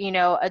are,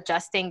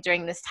 adjusting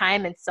during this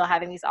time and still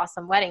having these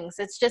awesome weddings.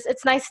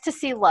 It's nice to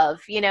see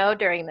love,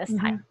 during this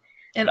Mm-hmm. time.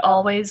 And So,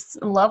 always,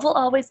 love will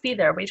always be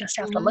there. We just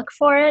have to mhm. look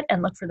for it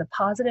and look for the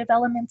positive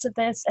elements of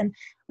this. And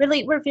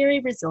really, we're very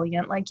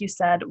resilient. Like you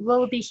said,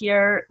 we'll be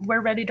here.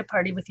 We're ready to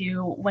party with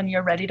you when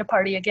you're ready to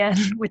party again,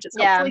 which is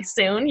Yeah, hopefully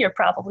soon. You're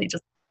probably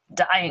just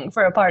dying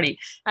for a party.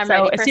 I'm So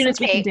ready as for soon some as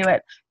we can do cake.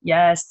 it,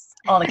 yes,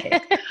 all the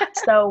cake.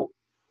 So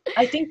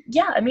I think,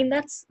 yeah, I mean,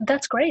 that's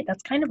great.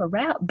 That's kind of a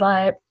wrap,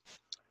 but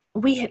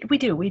we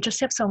just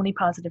have so many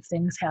positive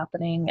things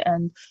happening,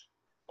 and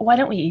why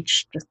don't we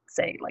each just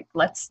say, like,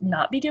 let's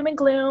not be doom and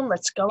gloom.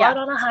 Let's go Yeah. out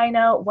on a high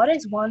note. What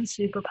is one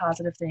super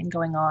positive thing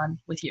going on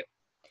with you?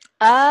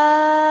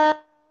 Uh,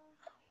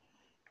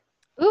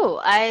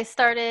 I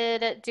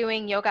started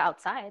doing yoga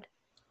outside.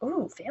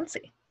 Ooh,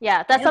 fancy.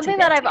 Yeah, that's Fancy, something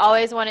that I've fancy.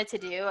 always wanted to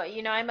do.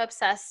 I'm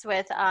obsessed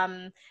with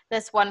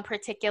this one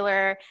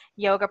particular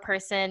yoga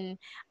person.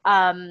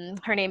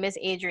 Her name is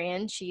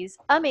Adriene. She's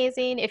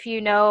amazing. If you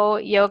know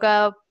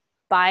Yoga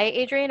by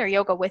Adriene or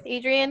Yoga with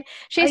Adriene,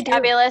 I she's do.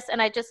 fabulous,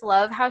 and I just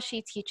love how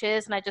she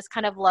teaches, and I just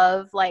kind of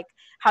love like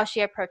how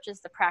she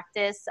approaches the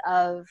practice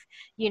of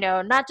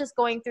not just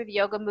going through the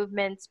yoga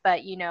movements,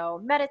 but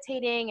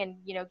meditating and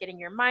getting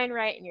your mind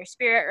right and your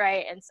spirit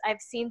right. And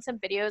I've seen some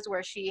videos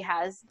where she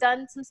has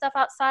done some stuff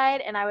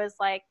outside, and I was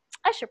like,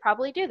 I should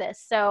probably do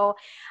this. So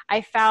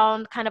I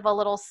found kind of a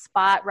little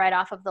spot right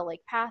off of the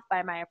lake path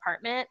by my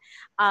apartment.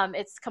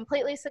 It's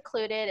completely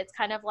secluded. It's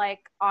kind of like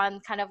on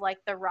kind of like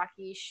the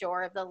rocky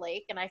shore of the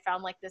lake, and I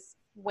found like this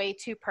way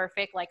too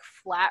perfect like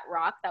flat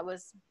rock that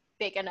was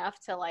big enough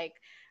to like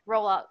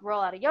roll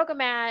out a yoga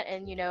mat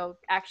and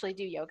actually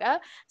do yoga.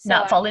 So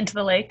Not fall into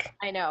the lake.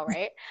 I know,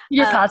 right?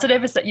 You're Um,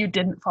 positive is that you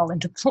didn't fall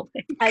into the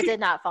I lake.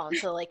 did not fall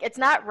into the lake. It's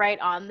not right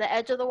on the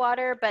edge of the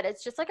water, but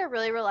it's just like a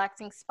really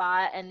relaxing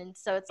spot. And then,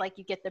 so it's like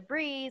you get the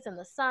breeze and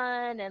the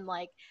sun, and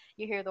like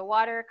you hear the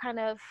water kind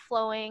of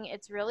flowing.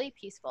 It's really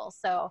peaceful.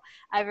 So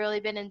I've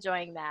really been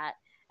enjoying that,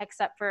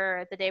 except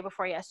for the day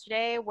before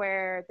yesterday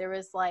where there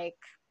was like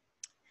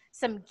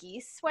some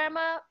geese swam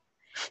up,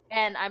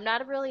 and I'm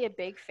not really a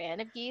big fan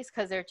of geese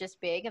because they're just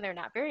big and they're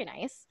not very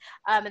nice.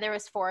 And there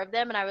was four of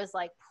them, and I was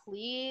like,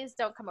 please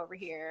don't come over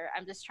here.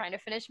 I'm just trying to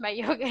finish my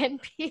yoga in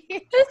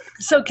peace.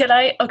 So can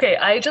I, okay,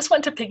 I just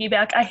want to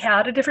piggyback. I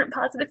had a different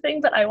positive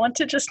thing, but I want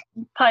to just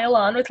pile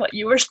on with what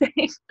you were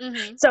saying.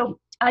 Mm-hmm. So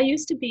I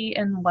used to be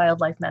in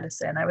wildlife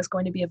medicine. I was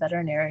going to be a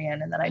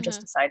veterinarian, and then I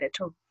just Mm-hmm. decided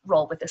to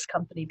roll with this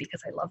company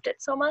because I loved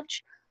it so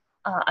much.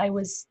 I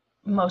was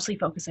mostly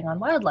focusing on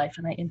wildlife,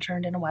 and I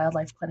interned in a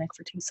wildlife clinic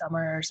for 2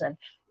 summers, and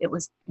it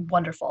was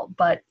wonderful.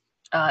 But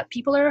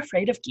people are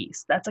afraid of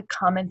geese. That's a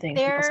common thing.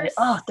 People They're say,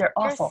 "Oh, they're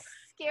they're awful."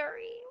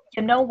 scary.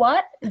 You know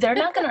what? They're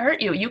not going to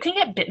hurt you. You can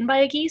get bitten by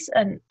a geese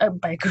and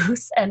by a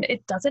goose, and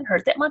it doesn't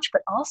hurt that much.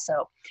 But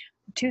also,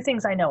 two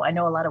things I know. I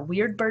know a lot of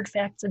weird bird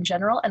facts in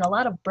general, and a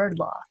lot of bird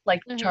law.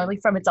 Like Mm-hmm. Charlie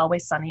from It's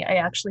Always Sunny, I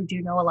actually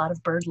do know a lot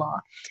of bird law.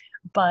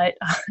 But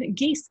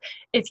geese,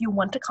 if you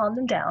want to calm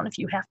them down, if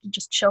you have to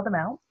just chill them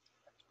out,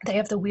 they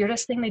have the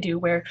weirdest thing they do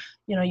where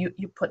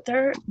you put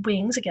their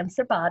wings against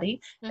their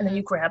body, and then Mm-hmm.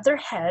 you grab their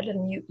head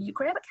and you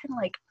grab it kind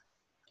of like,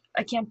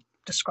 I can't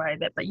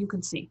describe it, but you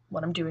can see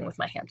what I'm doing with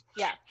my hand.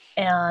 Yeah.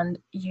 And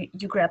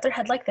you grab their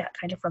head like that,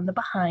 kind of from the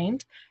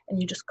behind,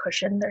 and you just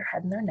cushion their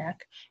head and their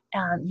neck.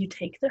 And you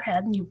take their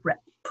head and you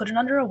put it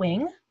under a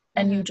wing,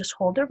 and you just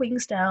hold their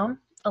wings down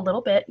a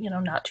little bit,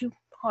 not too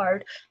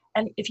hard.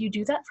 And if you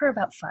do that for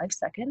about 5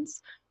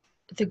 seconds,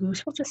 the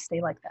goose will just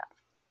stay like that.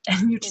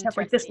 And you just have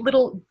like this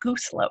little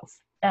goose loaf,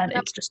 and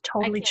it's just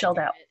totally chilled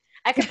out.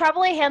 I could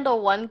probably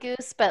handle 1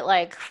 goose, but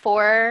like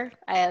 4,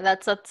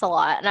 that's a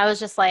lot. And I was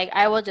just like,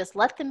 I will just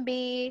let them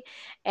be,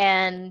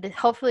 and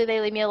hopefully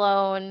they leave me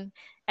alone.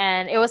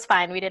 And it was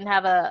fine. We didn't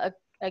have a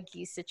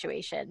geese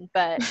situation,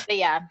 but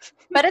yeah,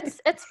 but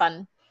it's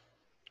fun.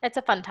 It's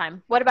a fun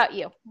time. What about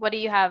you? What do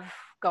you have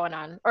going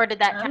on? Or did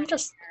that kind of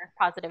just a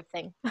positive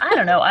thing? I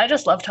don't know. I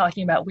just love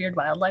talking about weird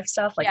wildlife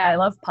stuff. Like I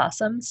love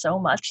possums so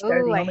much.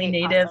 They're the only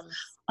native.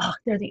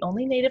 They're the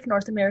only native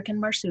North American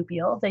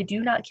marsupial. They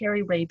do not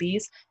carry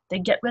rabies. They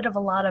get rid of a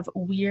lot of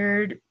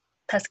weird,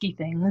 pesky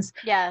things.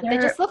 Yeah, they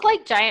just look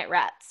like giant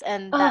rats,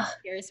 and that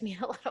scares me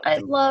a little bit. I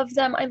love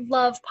them. I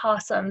love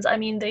possums. I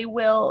mean, they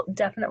will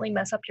definitely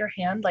mess up your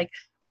hand. Like,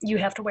 you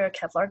have to wear a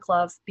Kevlar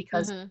glove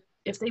because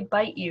if they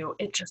bite you,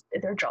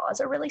 their jaws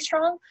are really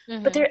strong,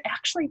 but they're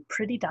actually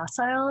pretty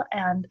docile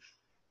and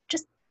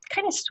just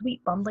kind of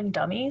sweet bumbling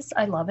dummies.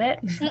 I love it.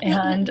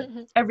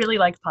 And I really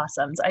like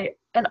possums.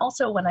 And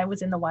also when I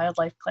was in the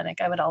wildlife clinic,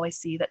 I would always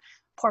see that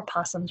poor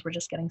possums were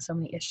just getting so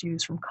many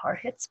issues from car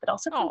hits, but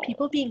also from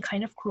people being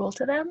kind of cruel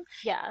to them.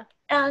 Yeah.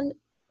 And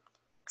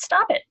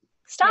stop it.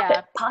 Stop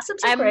it.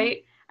 Possums are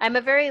great. I'm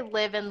a very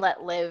live and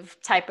let live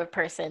type of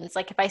person. It's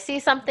like if I see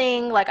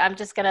something, like I'm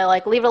just going to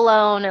like leave it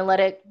alone and let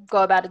it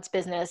go about its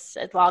business.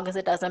 As long as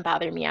it doesn't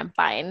bother me, I'm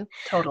fine.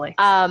 Totally.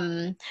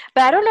 But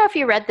I don't know if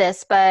you read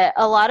this, but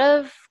a lot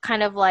of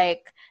kind of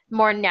like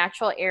more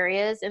natural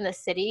areas in the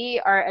city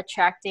are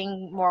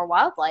attracting more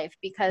wildlife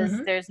because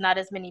there's not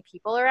as many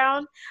people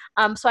around.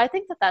 So I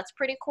think that that's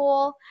pretty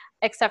cool,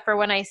 except for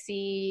when I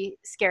see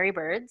scary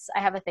birds.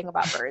 I have a thing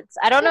about birds.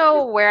 I don't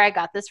know where I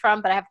got this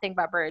from, but I have a thing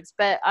about birds.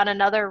 But on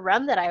another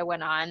run that I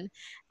went on,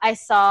 I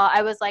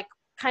was like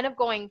kind of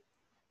going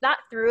not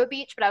through a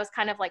beach, but I was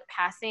kind of like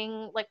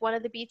passing like one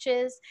of the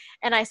beaches,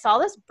 and I saw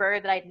this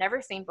bird that I'd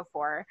never seen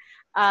before.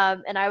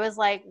 And I was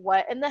like,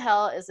 what in the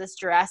hell is this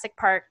Jurassic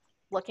Park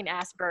looking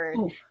ass bird?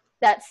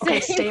 That's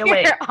stay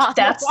away.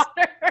 That's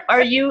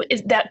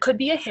that could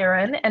be a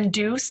heron, and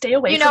do stay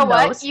away from those. You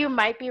know what? You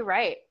might be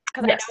right,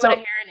 because I know what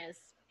a heron is.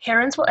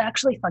 Herons will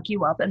actually fuck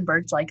you up, and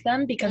birds like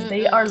them because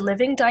they are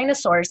living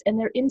dinosaurs, and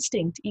their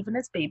instinct, even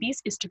as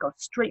babies, is to go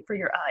straight for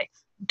your eye.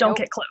 Don't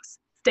get close.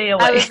 Stay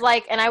away. I was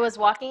like, and I was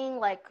walking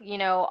like,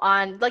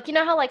 on like,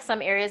 how like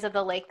some areas of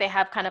the lake, they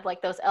have kind of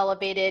like those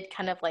elevated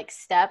kind of like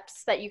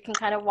steps that you can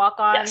kind of walk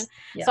on. Yes.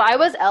 Yeah. So I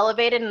was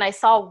elevated and I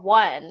saw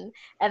one,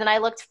 and then I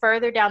looked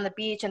further down the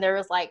beach and there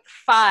was like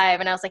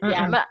 5, and I was like,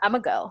 yeah, I'm gonna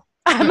go.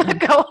 I'm gonna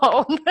go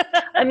home.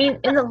 I mean,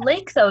 in the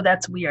lake though,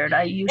 that's weird.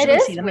 I usually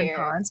see them in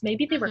ponds.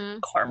 Maybe they were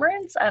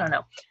cormorants. I don't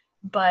know,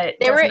 but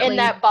they were in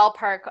that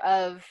ballpark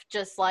of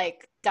just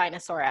like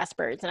dinosaur ass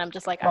birds, and I'm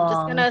just like, I'm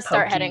just gonna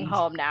start heading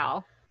home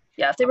now.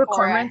 Yeah, if they were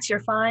cormorants,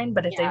 you're fine.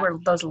 But if they were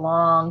those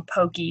long,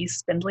 pokey,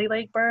 spindly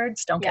leg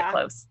birds, don't get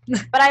close.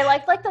 But I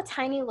like the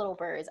tiny little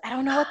birds. I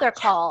don't know what they're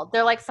called.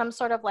 They're like some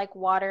sort of like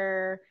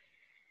water,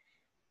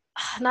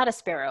 not a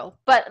sparrow,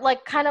 but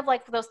like kind of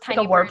like those tiny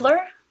like a warbler?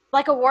 Birds.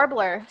 Like a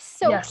warbler.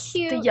 So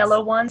cute. The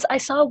yellow ones. I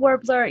saw a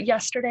warbler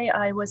yesterday.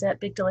 I was at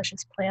Big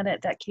Delicious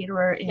Planet, that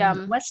caterer in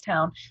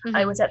Westtown.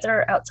 I was at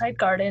their outside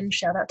garden.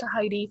 Shout out to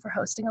Heidi for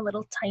hosting a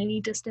little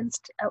tiny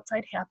distanced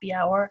outside happy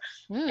hour.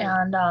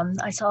 And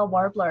I saw a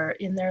warbler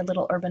in their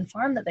little urban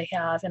farm that they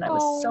have, and I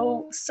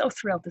was so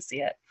thrilled to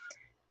see it.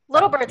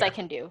 Little birds I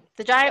can do.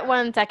 The giant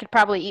ones that could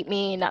probably eat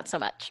me, not so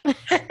much.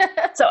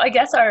 So I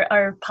guess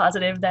our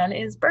positive then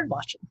is bird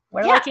watching.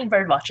 We're liking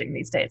bird watching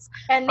these days.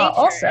 And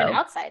nature and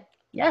outside.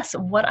 Yes,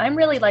 what I'm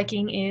really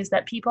liking is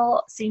that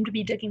people seem to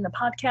be digging the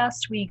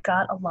podcast. We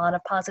got a lot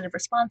of positive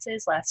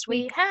responses last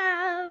week.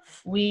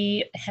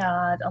 We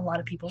had a lot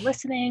of people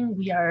listening.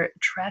 We are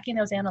tracking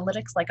those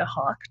analytics like a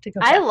hawk to go.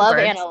 I love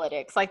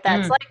analytics. Like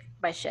that's like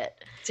my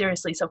shit.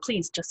 Seriously, so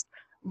please just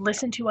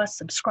listen to us,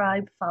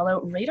 subscribe,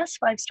 follow, rate us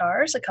 5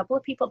 stars. A couple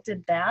of people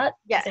did that.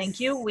 Yes. Thank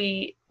you.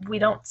 We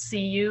don't see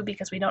you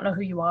because we don't know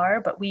who you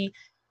are, but we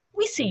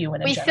see you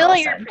in a general feel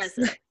sense. Your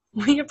presence.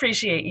 We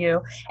appreciate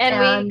you.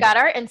 And we got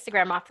our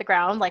Instagram off the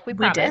ground like we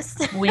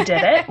promised. We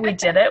did it.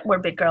 We're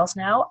big girls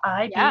now.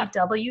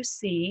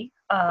 IBWC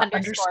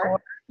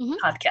underscore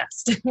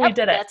podcast. We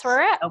did it. That's where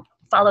we're at. So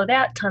follow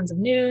that. Tons of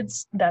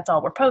nudes. That's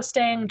all we're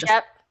posting. Just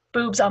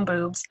boobs on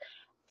boobs.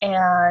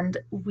 And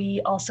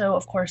we also,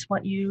 of course,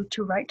 want you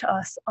to write to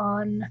us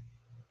on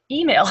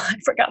email. I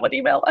forgot what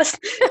email was.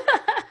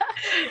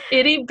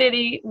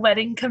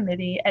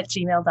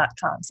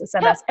 ittybittyweddingcommittee@gmail.com. So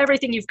send us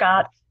everything you've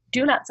got.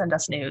 Do not send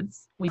us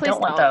nudes. We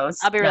don't want those.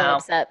 I'll be really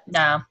upset.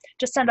 No.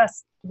 Just send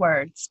us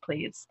words,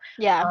 please.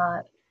 Yeah.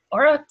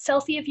 Or a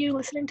selfie of you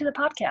listening to the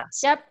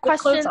podcast. Yep.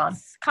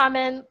 Questions,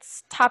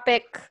 comments,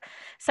 topic,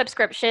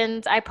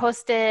 subscriptions. I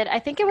posted, I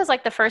think it was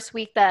like the first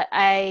week that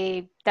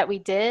I that we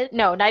did.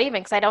 No, not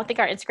even, because I don't think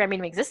our Instagram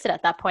even existed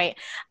at that point.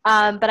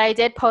 But I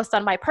did post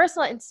on my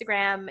personal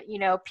Instagram,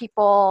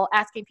 people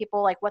asking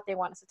people like what they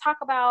want us to talk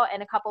about.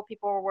 And a couple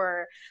people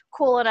were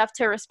cool enough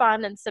to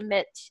respond and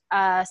submit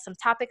some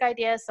topic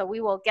ideas. So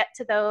we will get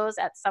to those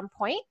at some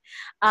point.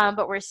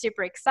 But we're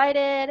super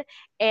excited.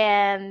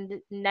 And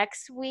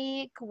next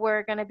week,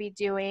 we're going to be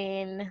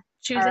doing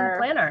Choosing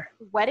planner.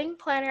 Wedding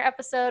planner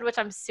episode, which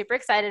I'm super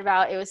excited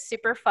about. It was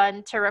super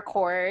fun to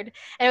record,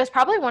 and it was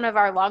probably one of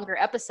our longer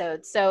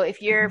episodes. So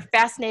if you're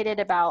fascinated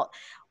about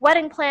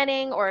wedding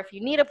planning, or if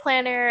you need a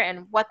planner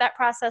and what that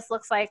process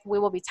looks like, we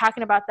will be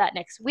talking about that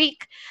next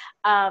week.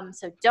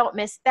 So don't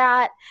miss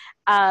that.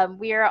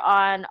 We are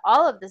on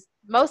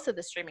most of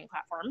the streaming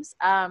platforms.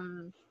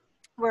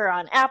 We're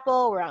on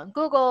Apple, we're on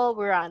Google,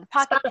 we're on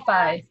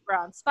Spotify, we're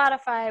on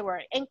Spotify, we're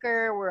on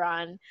Anchor, we're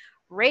on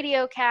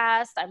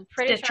RadioCast. I'm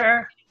pretty Stitcher.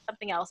 sure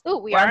something else. Ooh,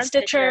 we're on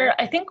Stitcher.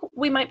 I think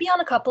we might be on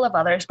a couple of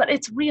others, but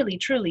it's really,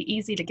 truly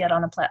easy to get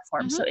on a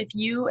platform. So if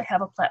you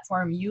have a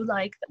platform you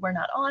like that we're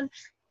not on,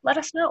 let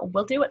us know.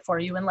 We'll do it for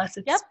you, unless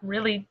it's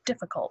really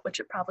difficult, which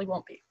it probably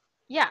won't be.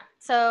 Yeah.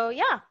 So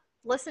yeah,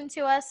 listen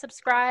to us,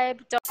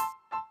 subscribe. Don't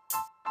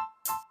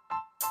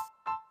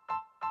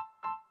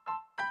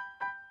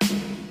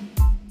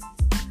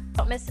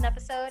miss an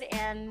episode,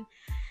 and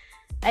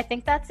I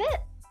think that's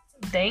it.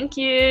 Thank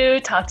you.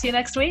 Talk to you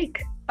next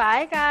week.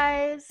 Bye,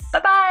 guys.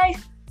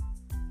 Bye-bye.